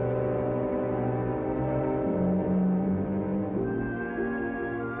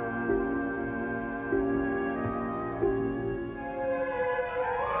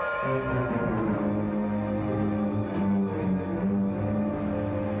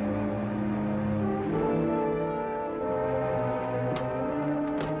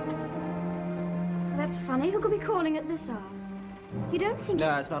 Who could be calling at this hour? You don't think...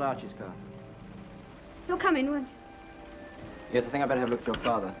 No, it's not Archie's car. You'll come in, won't you? Yes, I think I better have a look at your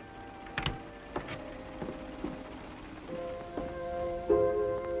father.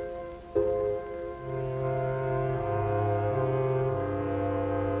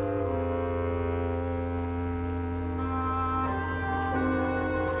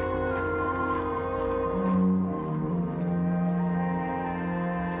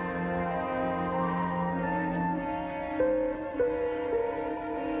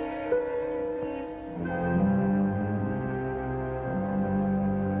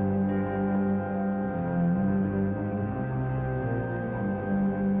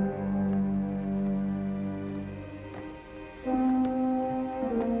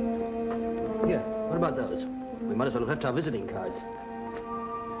 about those? We might as well have left our visiting cards.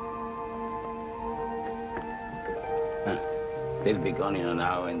 They'll be gone in an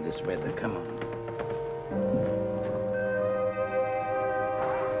hour in this weather. Come on.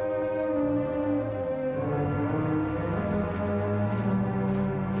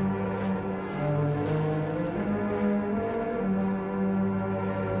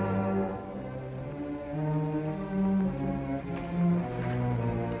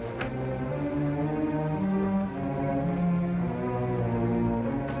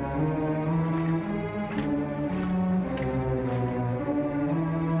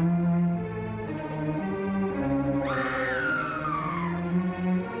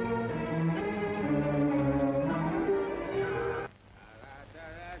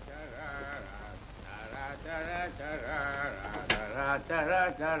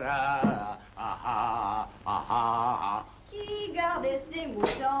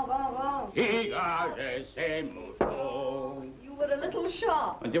 You were a little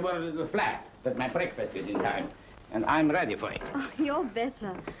sharp. And you were a little flat, but my breakfast is in time, and I'm ready for it. Oh, you're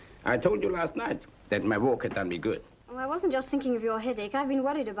better. I told you last night that my walk had done me good. Well, I wasn't just thinking of your headache. I've been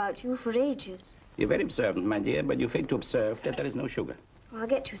worried about you for ages. You're very observant, my dear, but you fail to observe that there is no sugar. Well, I'll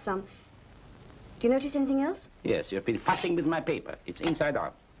get you some. Do you notice anything else? Yes, you've been fussing with my paper. It's inside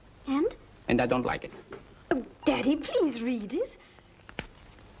out. And? And I don't like it. Oh, Daddy, please read it.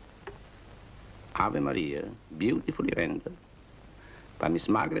 Ave Maria, beautifully rendered by Miss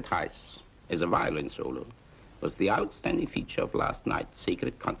Margaret Heiss as a violin solo, was the outstanding feature of last night's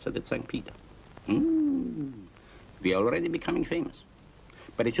sacred concert at St. Peter. We are already becoming famous.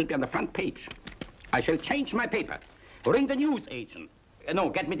 But it should be on the front page. I shall change my paper. Ring the news agent. No,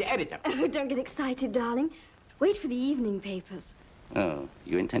 get me the editor. Oh, don't get excited, darling. Wait for the evening papers. Oh,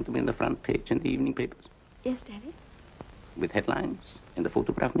 you intend to be on the front page in the evening papers? Yes, Daddy. With headlines and a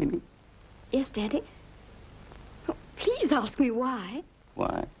photograph, maybe? Yes, Daddy. Oh, please ask me why.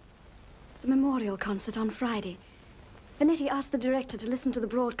 Why? The memorial concert on Friday. Vanetti asked the director to listen to the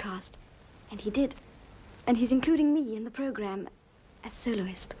broadcast, and he did. And he's including me in the program as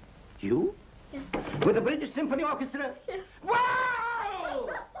soloist. You? Yes. With the British Symphony Orchestra? Yes. Wow!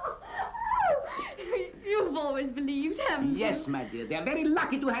 You've always believed, haven't you? Yes, my dear. They're very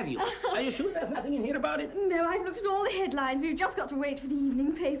lucky to have you. Are you sure there's nothing in here about it? No, I've looked at all the headlines. We've just got to wait for the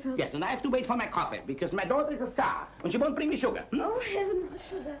evening papers. Yes, and I have to wait for my coffee, because my daughter is a star, and she won't bring me sugar. Oh, heavens, the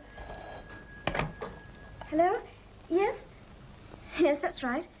sugar. Hello? Yes? Yes, that's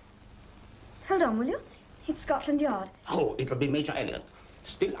right. Hold on, will you? It's Scotland Yard. Oh, it'll be Major Elliot.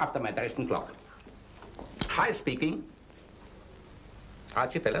 Still after my Dresden clock. Hi, speaking.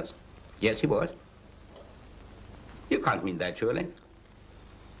 Archie fellas? Yes, he was. You can't mean that, surely.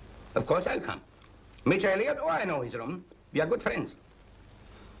 Of course I'll come. Major Elliot? Oh, I know his room. We are good friends.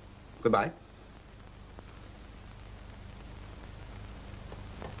 Goodbye.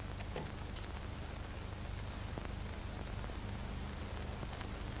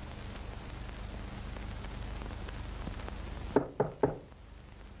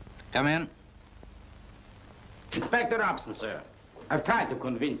 Come in. Inspector Robson, sir. I've tried to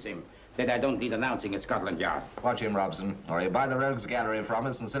convince him that I don't need announcing at Scotland Yard. Watch him, Robson, or he'll buy the rogues gallery from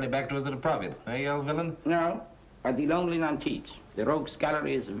us and sell it back to us at a profit. Eh, you old villain? No, I deal only in antiques. The rogues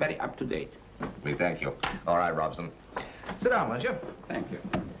gallery is very up to date. We thank you. All right, Robson. Sit down, won't you? Thank you.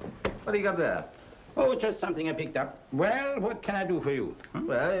 What do you got there? Oh, just something I picked up. Well, what can I do for you?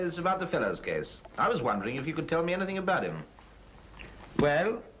 Well, it's about the fellow's case. I was wondering if you could tell me anything about him.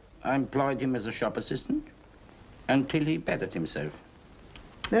 Well, I employed him as a shop assistant until he bettered himself.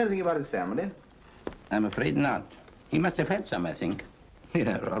 Anything about his family? I'm afraid not. He must have had some, I think.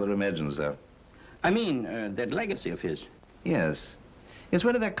 Yeah, rather imagine so. I mean, that legacy of his. Yes. Yes,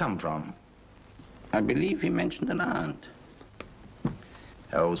 where did that come from? I believe he mentioned an aunt.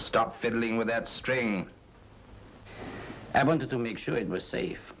 Oh, stop fiddling with that string. I wanted to make sure it was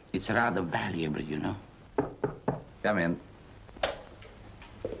safe. It's rather valuable, you know. Come in.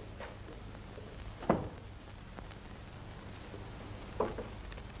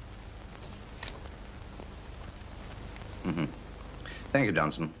 Thank you,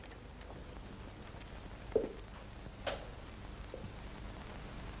 Johnson.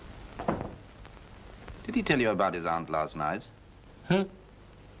 Did he tell you about his aunt last night? Huh?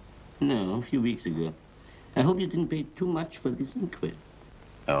 No, a few weeks ago. I hope you didn't pay too much for this inkwell.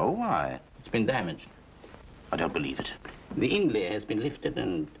 Oh, why? It's been damaged. I don't believe it. The inlay has been lifted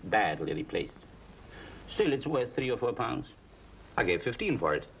and badly replaced. Still, it's worth £3 or £4. I gave 15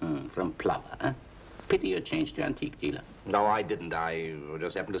 for it. From Plover, huh? Pity you changed your antique dealer. No, I didn't. I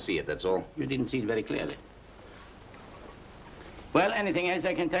just happened to see it, that's all. You didn't see it very clearly. Well, anything else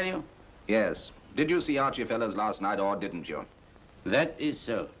I can tell you? Yes. Did you see Archie fellows last night, or didn't you? That is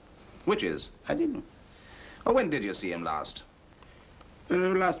so. Which is? I didn't. Oh, when did you see him last?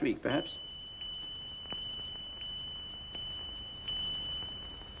 Last week, perhaps.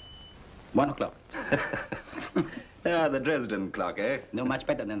 $1 o'clock. Ah, the Dresden clock, eh? No, much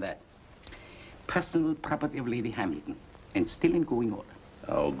better than that. Personal property of Lady Hamilton, and still in going order.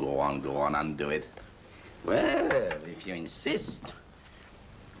 Oh, go on, undo it. Well, if you insist.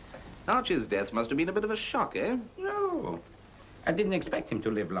 Archie's death must have been a bit of a shock, eh? No. I didn't expect him to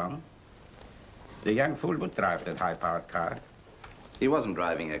live long. The young fool would drive that high-powered car. He wasn't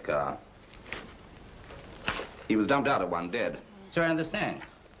driving a car. He was dumped out of one dead. So I understand.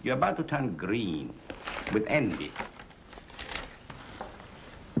 You're about to turn green with envy.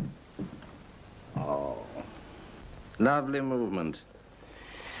 Oh. Lovely movement.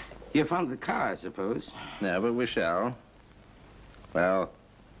 You found the car, I suppose? No, but we shall. Well,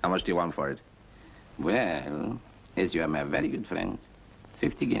 how much do you want for it? Well, as you are my very good friend,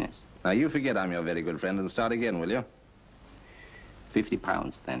 50 guineas. Now, you forget I'm your very good friend and start again, will you?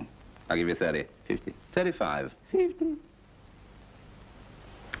 £50, then. I'll give you 30. 50. 35. 50.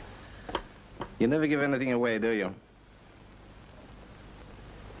 You never give anything away, do you?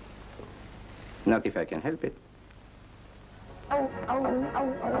 Not if I can help it.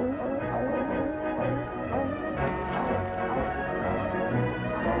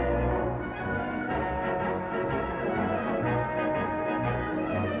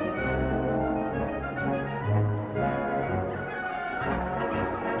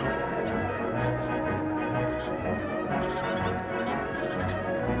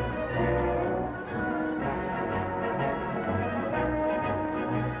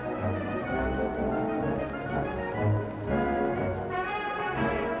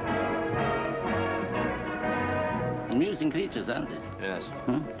 Amusing creatures, aren't they? Yes.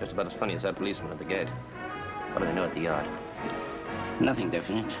 Just about as funny as that policeman at the gate. What do they know at the yard? Nothing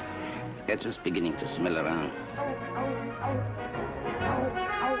definite. They're just beginning to smell around.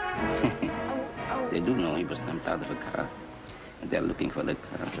 They do know he was dumped out of a car. And they're looking for the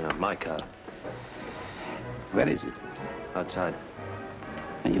car. No, my car. Where is it? Outside.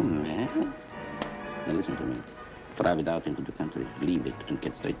 Are you mad? Now listen to me. Drive it out into the country, leave it, and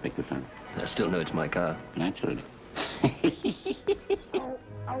get straight back to town. I still know it's my car. Naturally.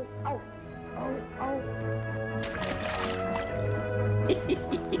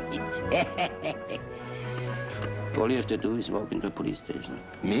 All you have to do is walk into a police station.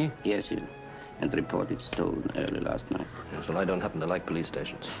 Me? Yes, you. And report it stolen early last night. Yes, well, I don't happen to like police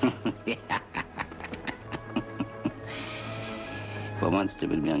stations. For once, they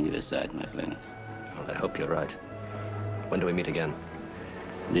will be on your side, my friend. Well, I hope you're right. When do we meet again?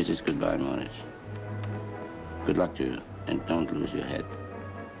 This is goodbye, Morris. Good luck to you, and don't lose your head.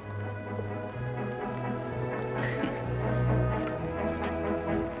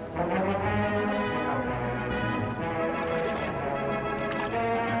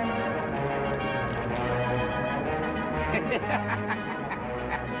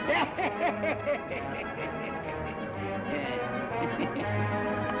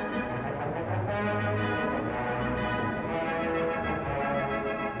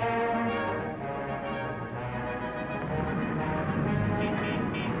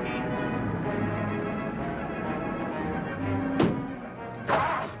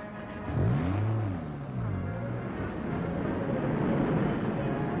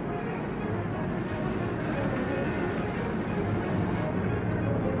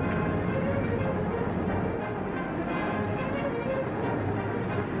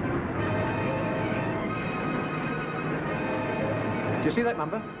 Do you see that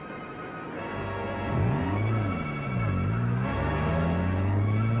number?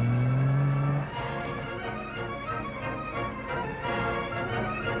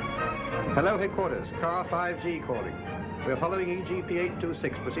 Hello, headquarters. Car 5G calling. We're following EGP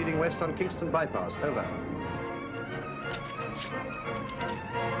 826, proceeding west on Kingston Bypass. Over.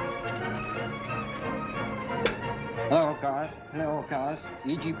 Hello, all cars. Hello, all cars.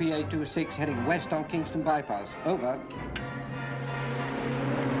 EGP 826 heading west on Kingston Bypass. Over.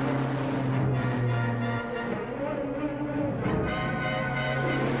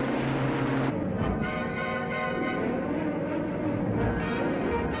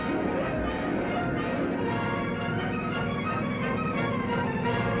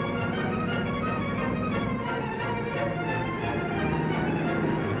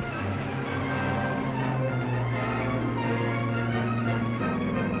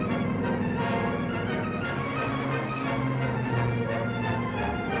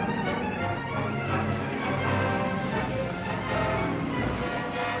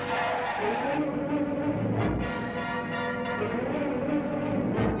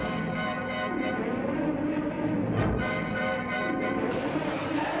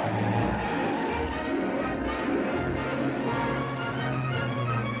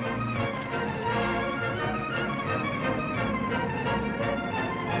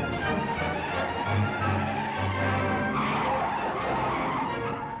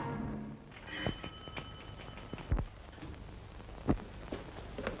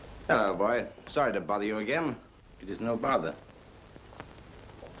 Hello, boy. Sorry to bother you again. It is no bother.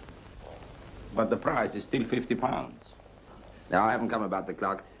 But the price is still £50. No, I haven't come about the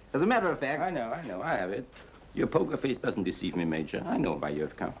clock. As a matter of fact... I know, I have it. Your poker face doesn't deceive me, Major. I know why you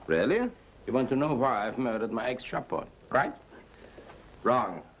have come. Really? You want to know why I've murdered my ex-shop boy, right?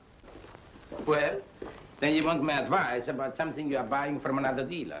 Wrong. Well, then you want my advice about something you are buying from another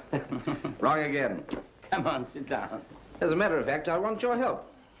dealer. Wrong again. Come on, sit down. As a matter of fact, I want your help.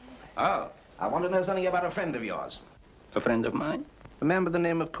 Oh? I want to know something about a friend of yours. A friend of mine? A man by the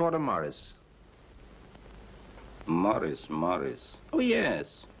name of Corder Morris. Morris. Oh, yes.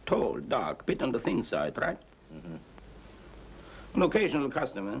 Tall, dark, bit on the thin side, right? Mm-hmm. An occasional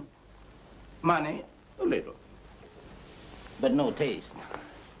customer. Money, a little. But no taste.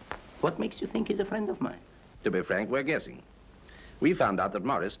 What makes you think he's a friend of mine? To be frank, we're guessing. We found out that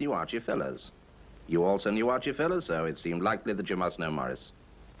Morris knew Archie Fellers. You also knew Archie Fellers, so it seemed likely that you must know Morris.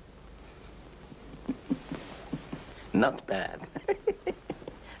 Not bad.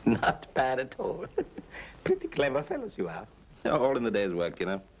 Not bad at all. Pretty clever fellows you are. All in the day's work, you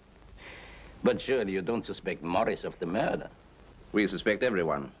know. But surely you don't suspect Morris of the murder. We suspect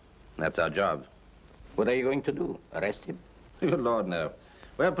everyone. That's our job. What are you going to do? Arrest him? Good Lord, no.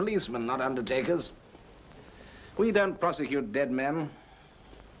 We're policemen, not undertakers. We don't prosecute dead men.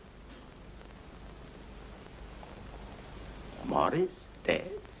 Morris?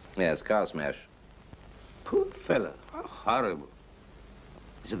 Dead? Yes, car smash. Poor fellow. How horrible.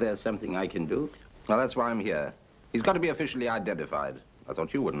 Is there something I can do? Well, that's why I'm here. He's got to be officially identified. I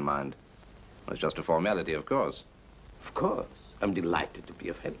thought you wouldn't mind. It's just a formality, of course. Of course. I'm delighted to be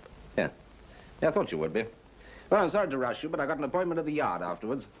of help. Yeah, I thought you would be. Well, I'm sorry to rush you, but I got an appointment at the yard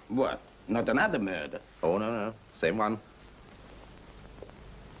afterwards. What? Not another murder? Oh, no. Same one.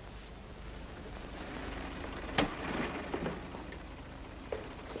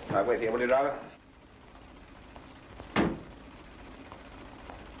 I'll wait here, will you, driver?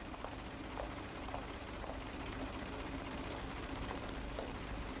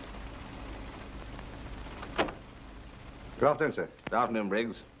 Good afternoon, sir. Good afternoon,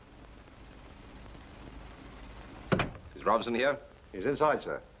 Briggs. Is Robson here? He's inside,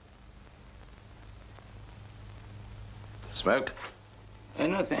 sir. Smoke?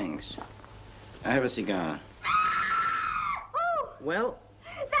 No, thanks. I have a cigar. Oh! Well?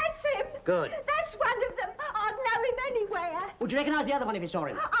 That's him! Good. That's one of them. I'd know him anywhere. Would you recognise the other one if you saw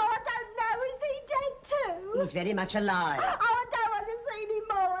him? Oh, I don't know. Is he dead too? He's very much alive. Oh, I don't want to see any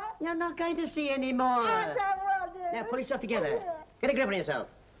more. You're not going to see any more. I don't want to. Now, pull yourself together. Get a grip on yourself.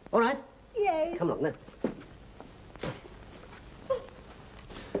 All right? Yes. Come on, now.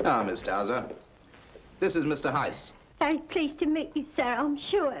 Ah, Miss Towser. This is Mr. Heiss. Very pleased to meet you, sir, I'm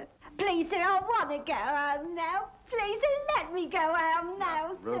sure. Please, sir, I want to go home now. Please, sir, let me go home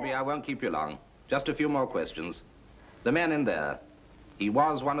now, sir. Ruby, I won't keep you long. Just a few more questions. The man in there, he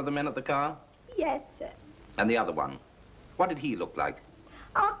was one of the men at the car? Yes, sir. And the other one, what did he look like?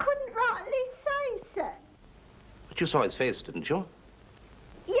 I couldn't rightly say, sir. But you saw his face, didn't you?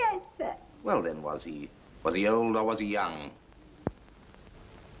 Yes, sir. Well, then, was he old or was he young?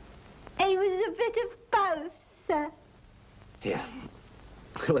 He was a bit of both, sir. Yeah.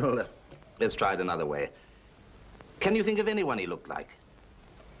 Well, let's try it another way. Can you think of anyone he looked like?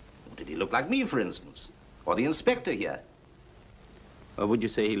 Did he look like me, for instance? Or the inspector here? Or would you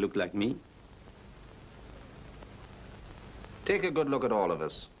say he looked like me? Take a good look at all of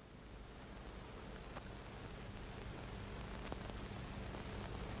us.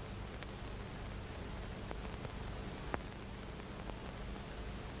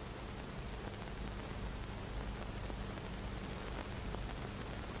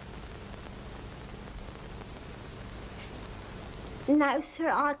 No, sir,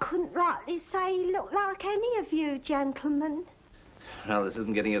 I couldn't rightly say he looked like any of you gentlemen. Well, this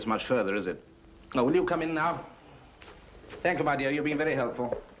isn't getting us much further, is it? Oh, will you come in now? Thank you, my dear. You've been very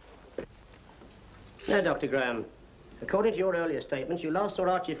helpful. Now, Dr. Graham, according to your earlier statements, you last saw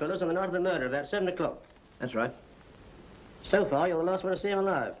Archie Fellers on the night of the murder, about 7 o'clock. That's right. So far, you're the last one to see him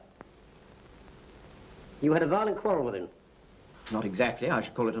alive. You had a violent quarrel with him. Not exactly. I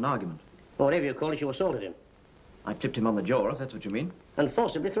should call it an argument. Or whatever you call it, you assaulted him. I tipped him on the jaw, if that's what you mean. And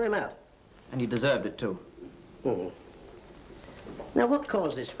forcibly threw him out. And he deserved it, too. Now, what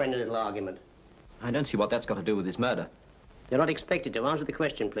caused this friendly little argument? I don't see what that's got to do with his murder. You're not expected to. Answer the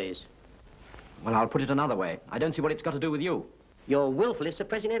question, please. Well, I'll put it another way. I don't see what it's got to do with you. You're willfully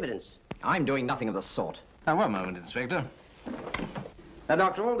suppressing evidence. I'm doing nothing of the sort. Now, one moment, Inspector. Now,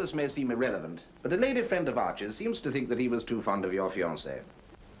 Doctor, all this may seem irrelevant, but a lady friend of Archie's seems to think that he was too fond of your fiancée.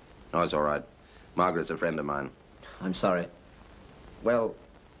 Oh, it's all right. Margaret's a friend of mine. I'm sorry. Well,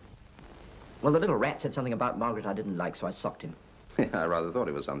 Well, the little rat said something about Margaret I didn't like, so I socked him. I rather thought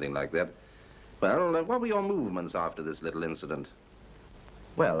it was something like that. Well, what were your movements after this little incident?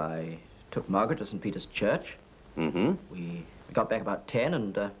 Well, I took Margaret to St. Peter's Church. Mm-hmm. We got back about 10,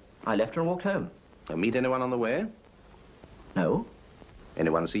 and I left her and walked home. Meet anyone on the way? No.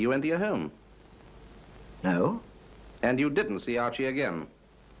 Anyone see you enter your home? No. And you didn't see Archie again?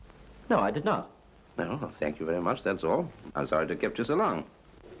 No, I did not. No, well, thank you very much, that's all. I'm sorry to have kept you so long.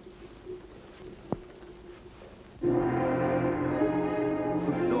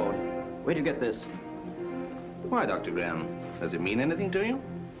 Lord, where'd you get this? Why, Dr. Graham? Does it mean anything to you?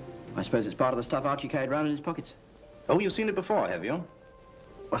 I suppose it's part of the stuff Archie carried around in his pockets. Oh, you've seen it before, have you?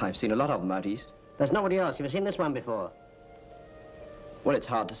 Well, I've seen a lot of them out east. There's nobody else. You've seen this one before. Well, it's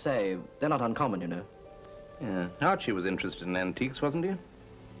hard to say. They're not uncommon, you know. Yeah. Archie was interested in antiques, wasn't he?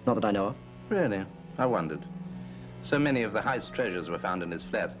 Not that I know of. Really? I wondered. So many of the heist treasures were found in his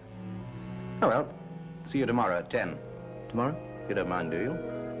flat. Oh, well. See you tomorrow at 10. Tomorrow? You don't mind, do you?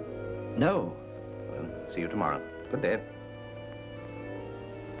 No. Well, see you tomorrow. Good day.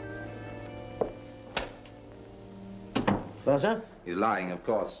 Well, sir? He's lying, of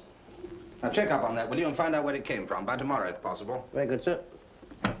course. Now, check up on that, will you, and find out where it came from, by tomorrow, if possible. Very good, sir.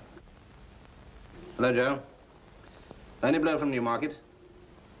 Hello, Joe. Any blow from Newmarket?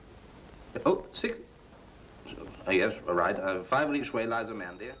 Oh, 6... Oh, yes, all right. 5 each way lies a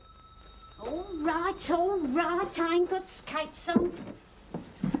man, dear. All right, all right. I ain't got skates on.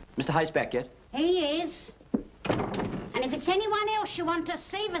 Mr. Hyde's back yet? He is. And if it's anyone else you want to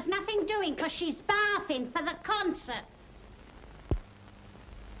see, there's nothing doing, because she's bathing for the concert.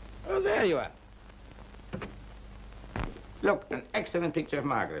 Oh, there you are. Look, an excellent picture of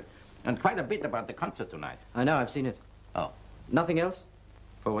Margaret. And quite a bit about the concert tonight. I know, I've seen it. Oh. Nothing else?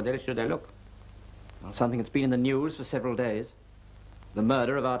 For what else should I look? Well, something that's been in the news for several days. The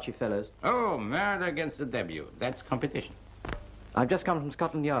murder of Archie Fellows. Oh, murder against the debut. That's competition. I've just come from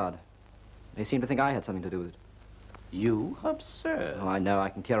Scotland Yard. They seem to think I had something to do with it. You? Absurd. Oh, I know. I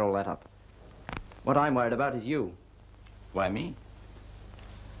can clear all that up. What I'm worried about is you. Why me?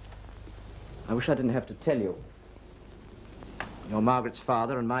 I wish I didn't have to tell you. You're Margaret's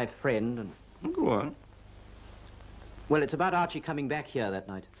father and my friend, and... Go on. Well, it's about Archie coming back here that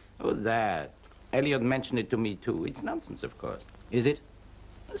night. Oh, that. Elliot mentioned it to me, too. It's nonsense, of course. Is it?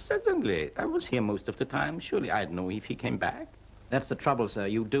 Certainly. I was here most of the time. Surely I'd know if he came back. That's the trouble, sir.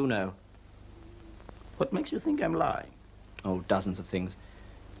 You do know. What makes you think I'm lying? Oh, dozens of things.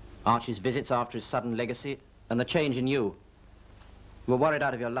 Archie's visits after his sudden legacy, and the change in you. You were worried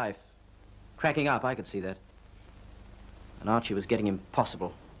out of your life. Cracking up, I could see that. And Archie was getting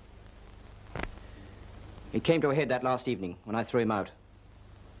impossible. It came to a head that last evening, when I threw him out.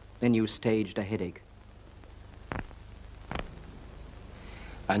 Then you staged a headache.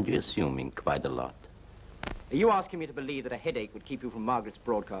 And you're assuming quite a lot. Are you asking me to believe that a headache would keep you from Margaret's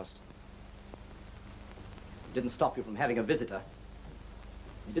broadcast? It didn't stop you from having a visitor.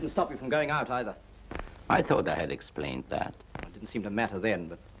 It didn't stop you from going out, either. I thought I had explained that. It didn't seem to matter then,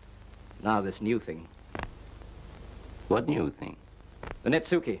 but now this new thing. What new thing? The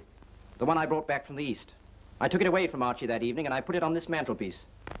Netsuke. The one I brought back from the East. I took it away from Archie that evening, and I put it on this mantelpiece.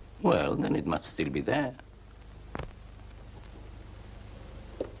 Well, then it must still be there.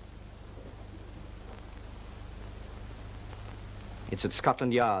 It's at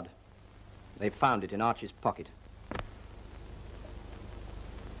Scotland Yard. They found it in Archie's pocket.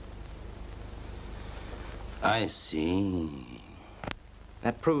 I see.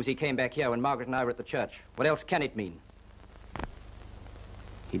 That proves he came back here when Margaret and I were at the church. What else can it mean?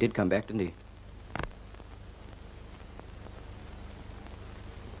 He did come back, didn't he?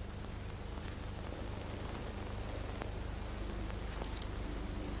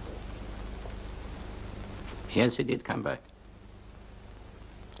 Yes, he did come back.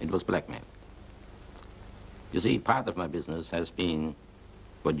 It was blackmail. You see, part of my business has been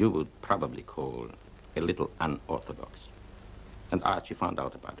what you would probably call a little unorthodox. And Archie found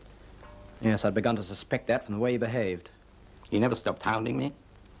out about it. Yes, I'd begun to suspect that from the way he behaved. He never stopped hounding me.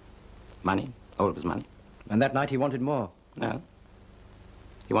 Money, all of his money. And that night he wanted more. No.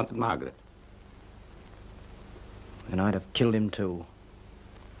 He wanted Margaret. And I'd have killed him too.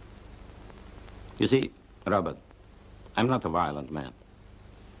 You see, Robert, I'm not a violent man.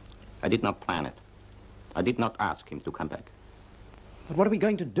 I did not plan it. I did not ask him to come back. But what are we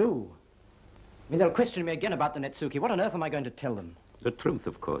going to do? I mean, they'll question me again about the Netsuke. What on earth am I going to tell them? The truth,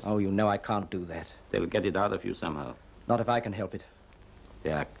 of course. Oh, you know I can't do that. They'll get it out of you somehow. Not if I can help it.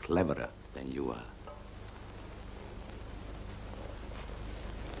 They are cleverer than you are.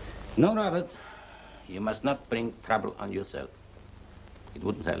 No, Robert. You must not bring trouble on yourself. It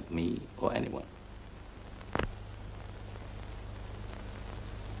wouldn't help me or anyone.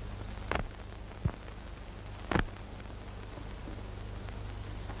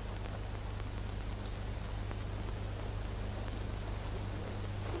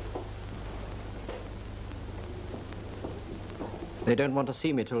 They don't want to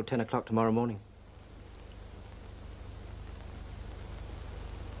see me till 10 o'clock tomorrow morning.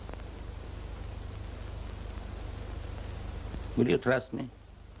 Will you trust me?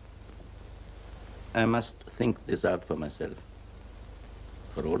 I must think this out for myself.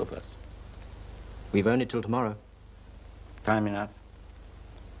 For all of us. We've only till tomorrow. Time enough.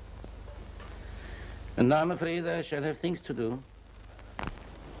 And now I'm afraid I shall have things to do.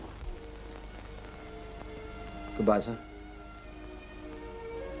 Goodbye, sir.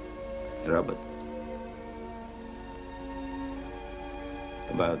 Robert.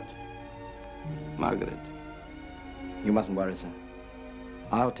 About Margaret. You mustn't worry, sir.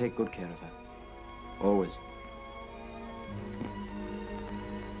 I'll take good care of her. Always.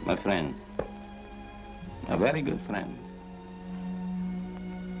 My friend. A very good friend.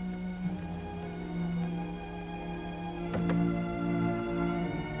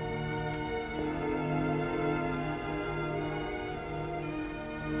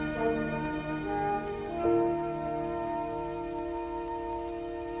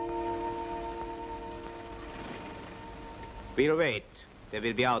 We'll wait. They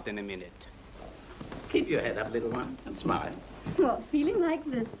will be out in a minute. Keep your head up, little one, and smile. What, feeling like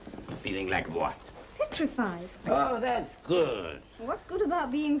this? Feeling like what? Petrified. Oh, that's good. What's good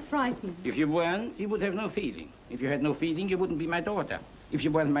about being frightened? If you weren't, you would have no feeling. If you had no feeling, you wouldn't be my daughter. If you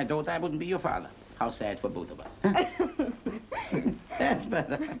weren't my daughter, I wouldn't be your father. How sad for both of us. That's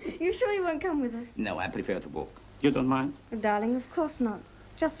better. You sure you won't come with us? No, I prefer to walk. You don't mind? Oh, darling, of course not.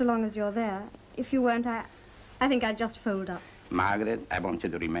 Just so long as you're there. If you weren't, I think I'd just fold up. Margaret, I want you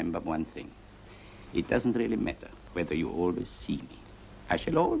to remember one thing. It doesn't really matter whether you always see me. I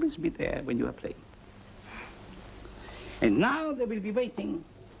shall always be there when you are playing. And now they will be waiting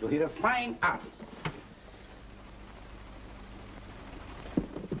to hear a fine artist.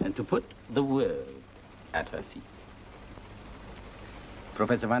 And to put the world at her feet.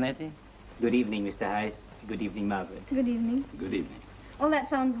 Professor Vanetti? Good evening, Mr. Heiss. Good evening, Margaret. Good evening. Good evening. Oh, that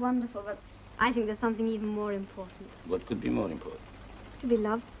sounds wonderful, but I think there's something even more important. What could be more important? To be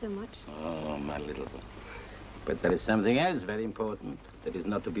loved so much. Oh, my little one. But there is something else very important that is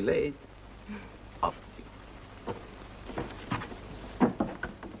not to be late. Off with you.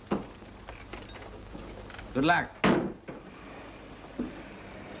 Good luck.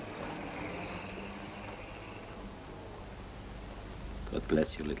 God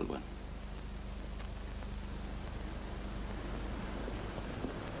bless you, little one.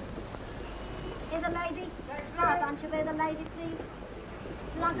 Here's a lady. A bunch of other lady, please.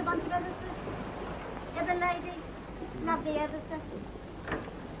 Like a bunch of others, sir. Here's a lady. Lovely others, sir.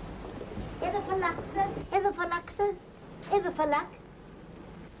 Here's a for luck, sir. Here's a for luck, sir. Here's a for luck.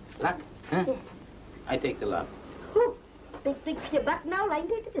 Luck? Huh? Yeah. I take the luck. Ooh, big for your butt now, ain't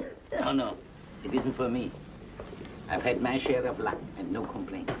it? No, no. It isn't for me. I've had my share of luck and no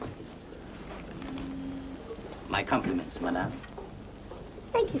complaints. My compliments, madame.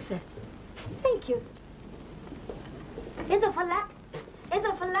 Thank you, sir. Thank you. Here's a for luck. Here's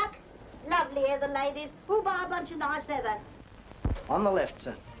a for luck. Lovely heather, ladies. Who'll buy a bunch of nice heather? On the left,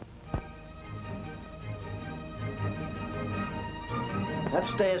 sir.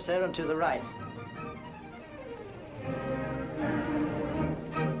 Upstairs, sir, and to the right.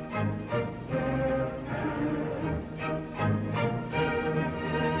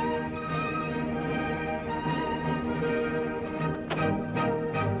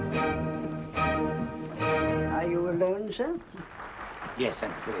 Are you alone, sir? Yes,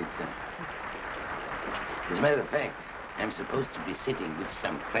 I'm afraid so. As a matter of fact, I'm supposed to be sitting with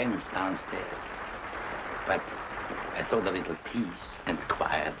some friends downstairs. But I thought a little peace and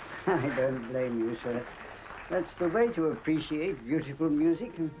quiet. I don't blame you, sir. That's the way to appreciate beautiful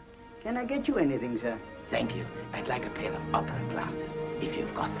music. Can I get you anything, sir? Thank you. I'd like a pair of opera glasses, if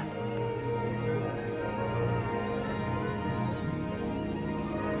you've got them.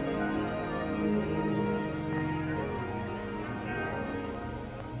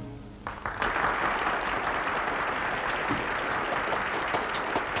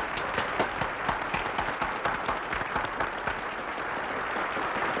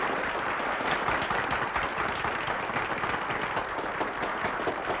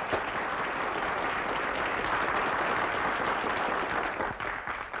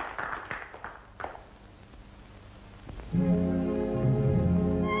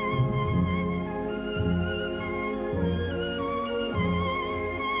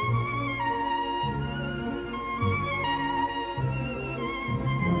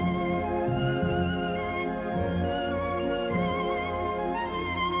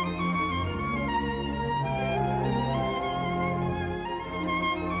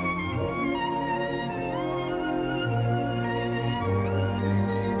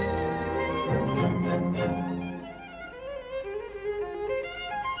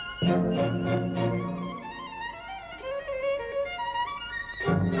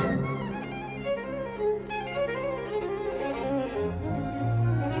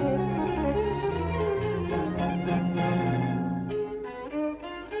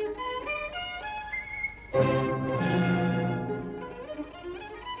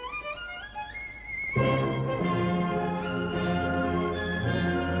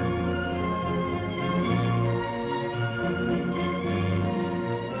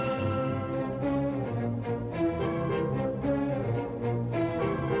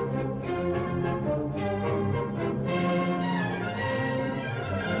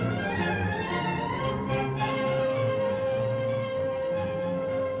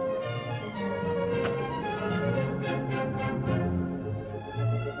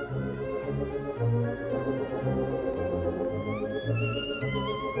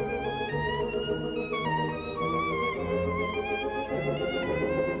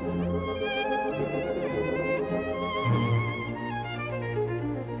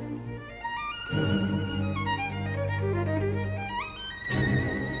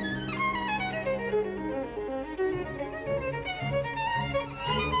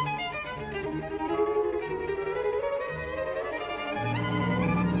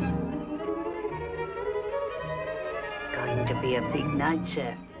 Be a big night,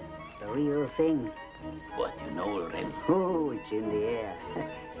 sir. The real thing. What do you know already? Oh, it's in the air.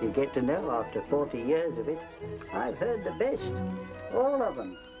 You get to know after 40 years of it. I've heard the best. All of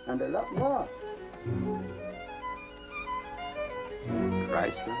them. And a lot more.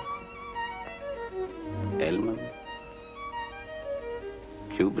 Chrysler, Elman,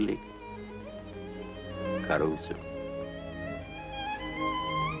 Kubelik, Caruso.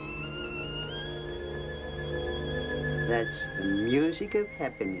 That's the music of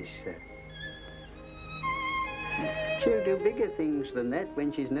happiness, sir. She'll do bigger things than that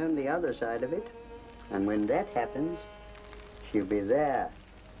when she's known the other side of it. And when that happens, she'll be there,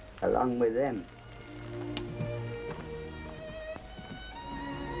 along with them.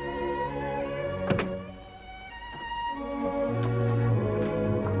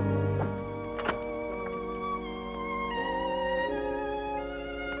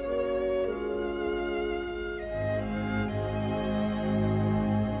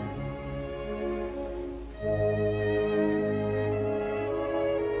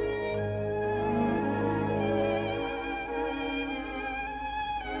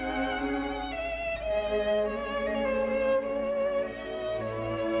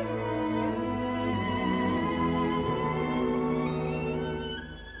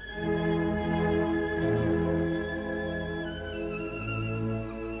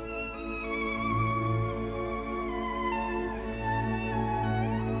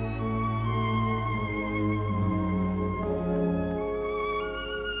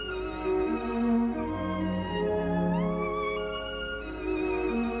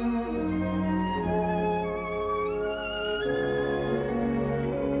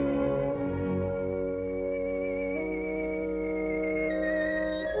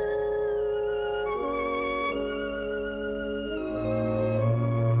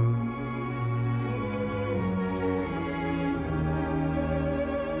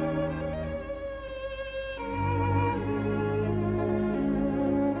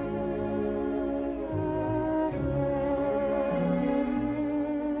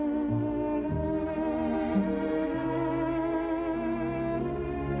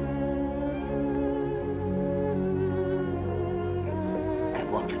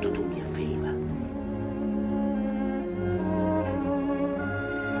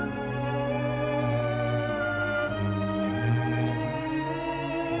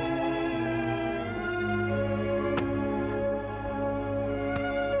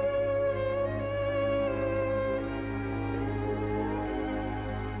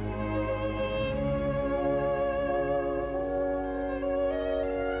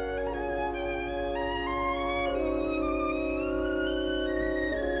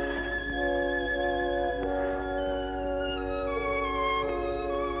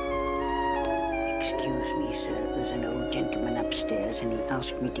 Excuse me, sir. There's an old gentleman upstairs, and he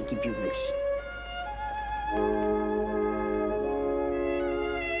asked me to give you this.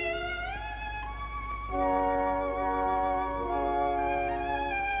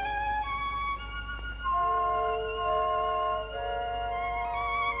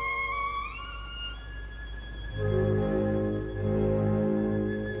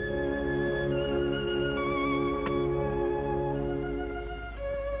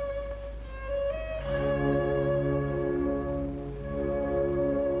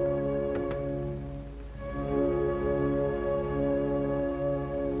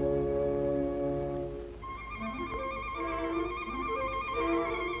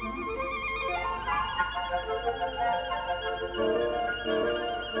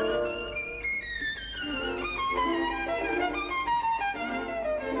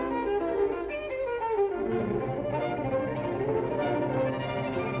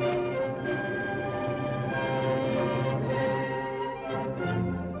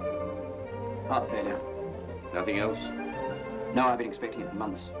 failure. Nothing else? No, I've been expecting it for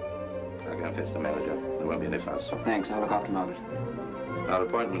months. I'll go and fetch the manager. There won't be any fuss. Thanks, I'll look after Margaret. Our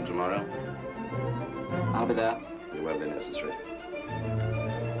appointment tomorrow. I'll be there. It won't be necessary.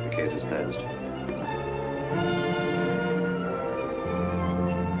 The case is closed.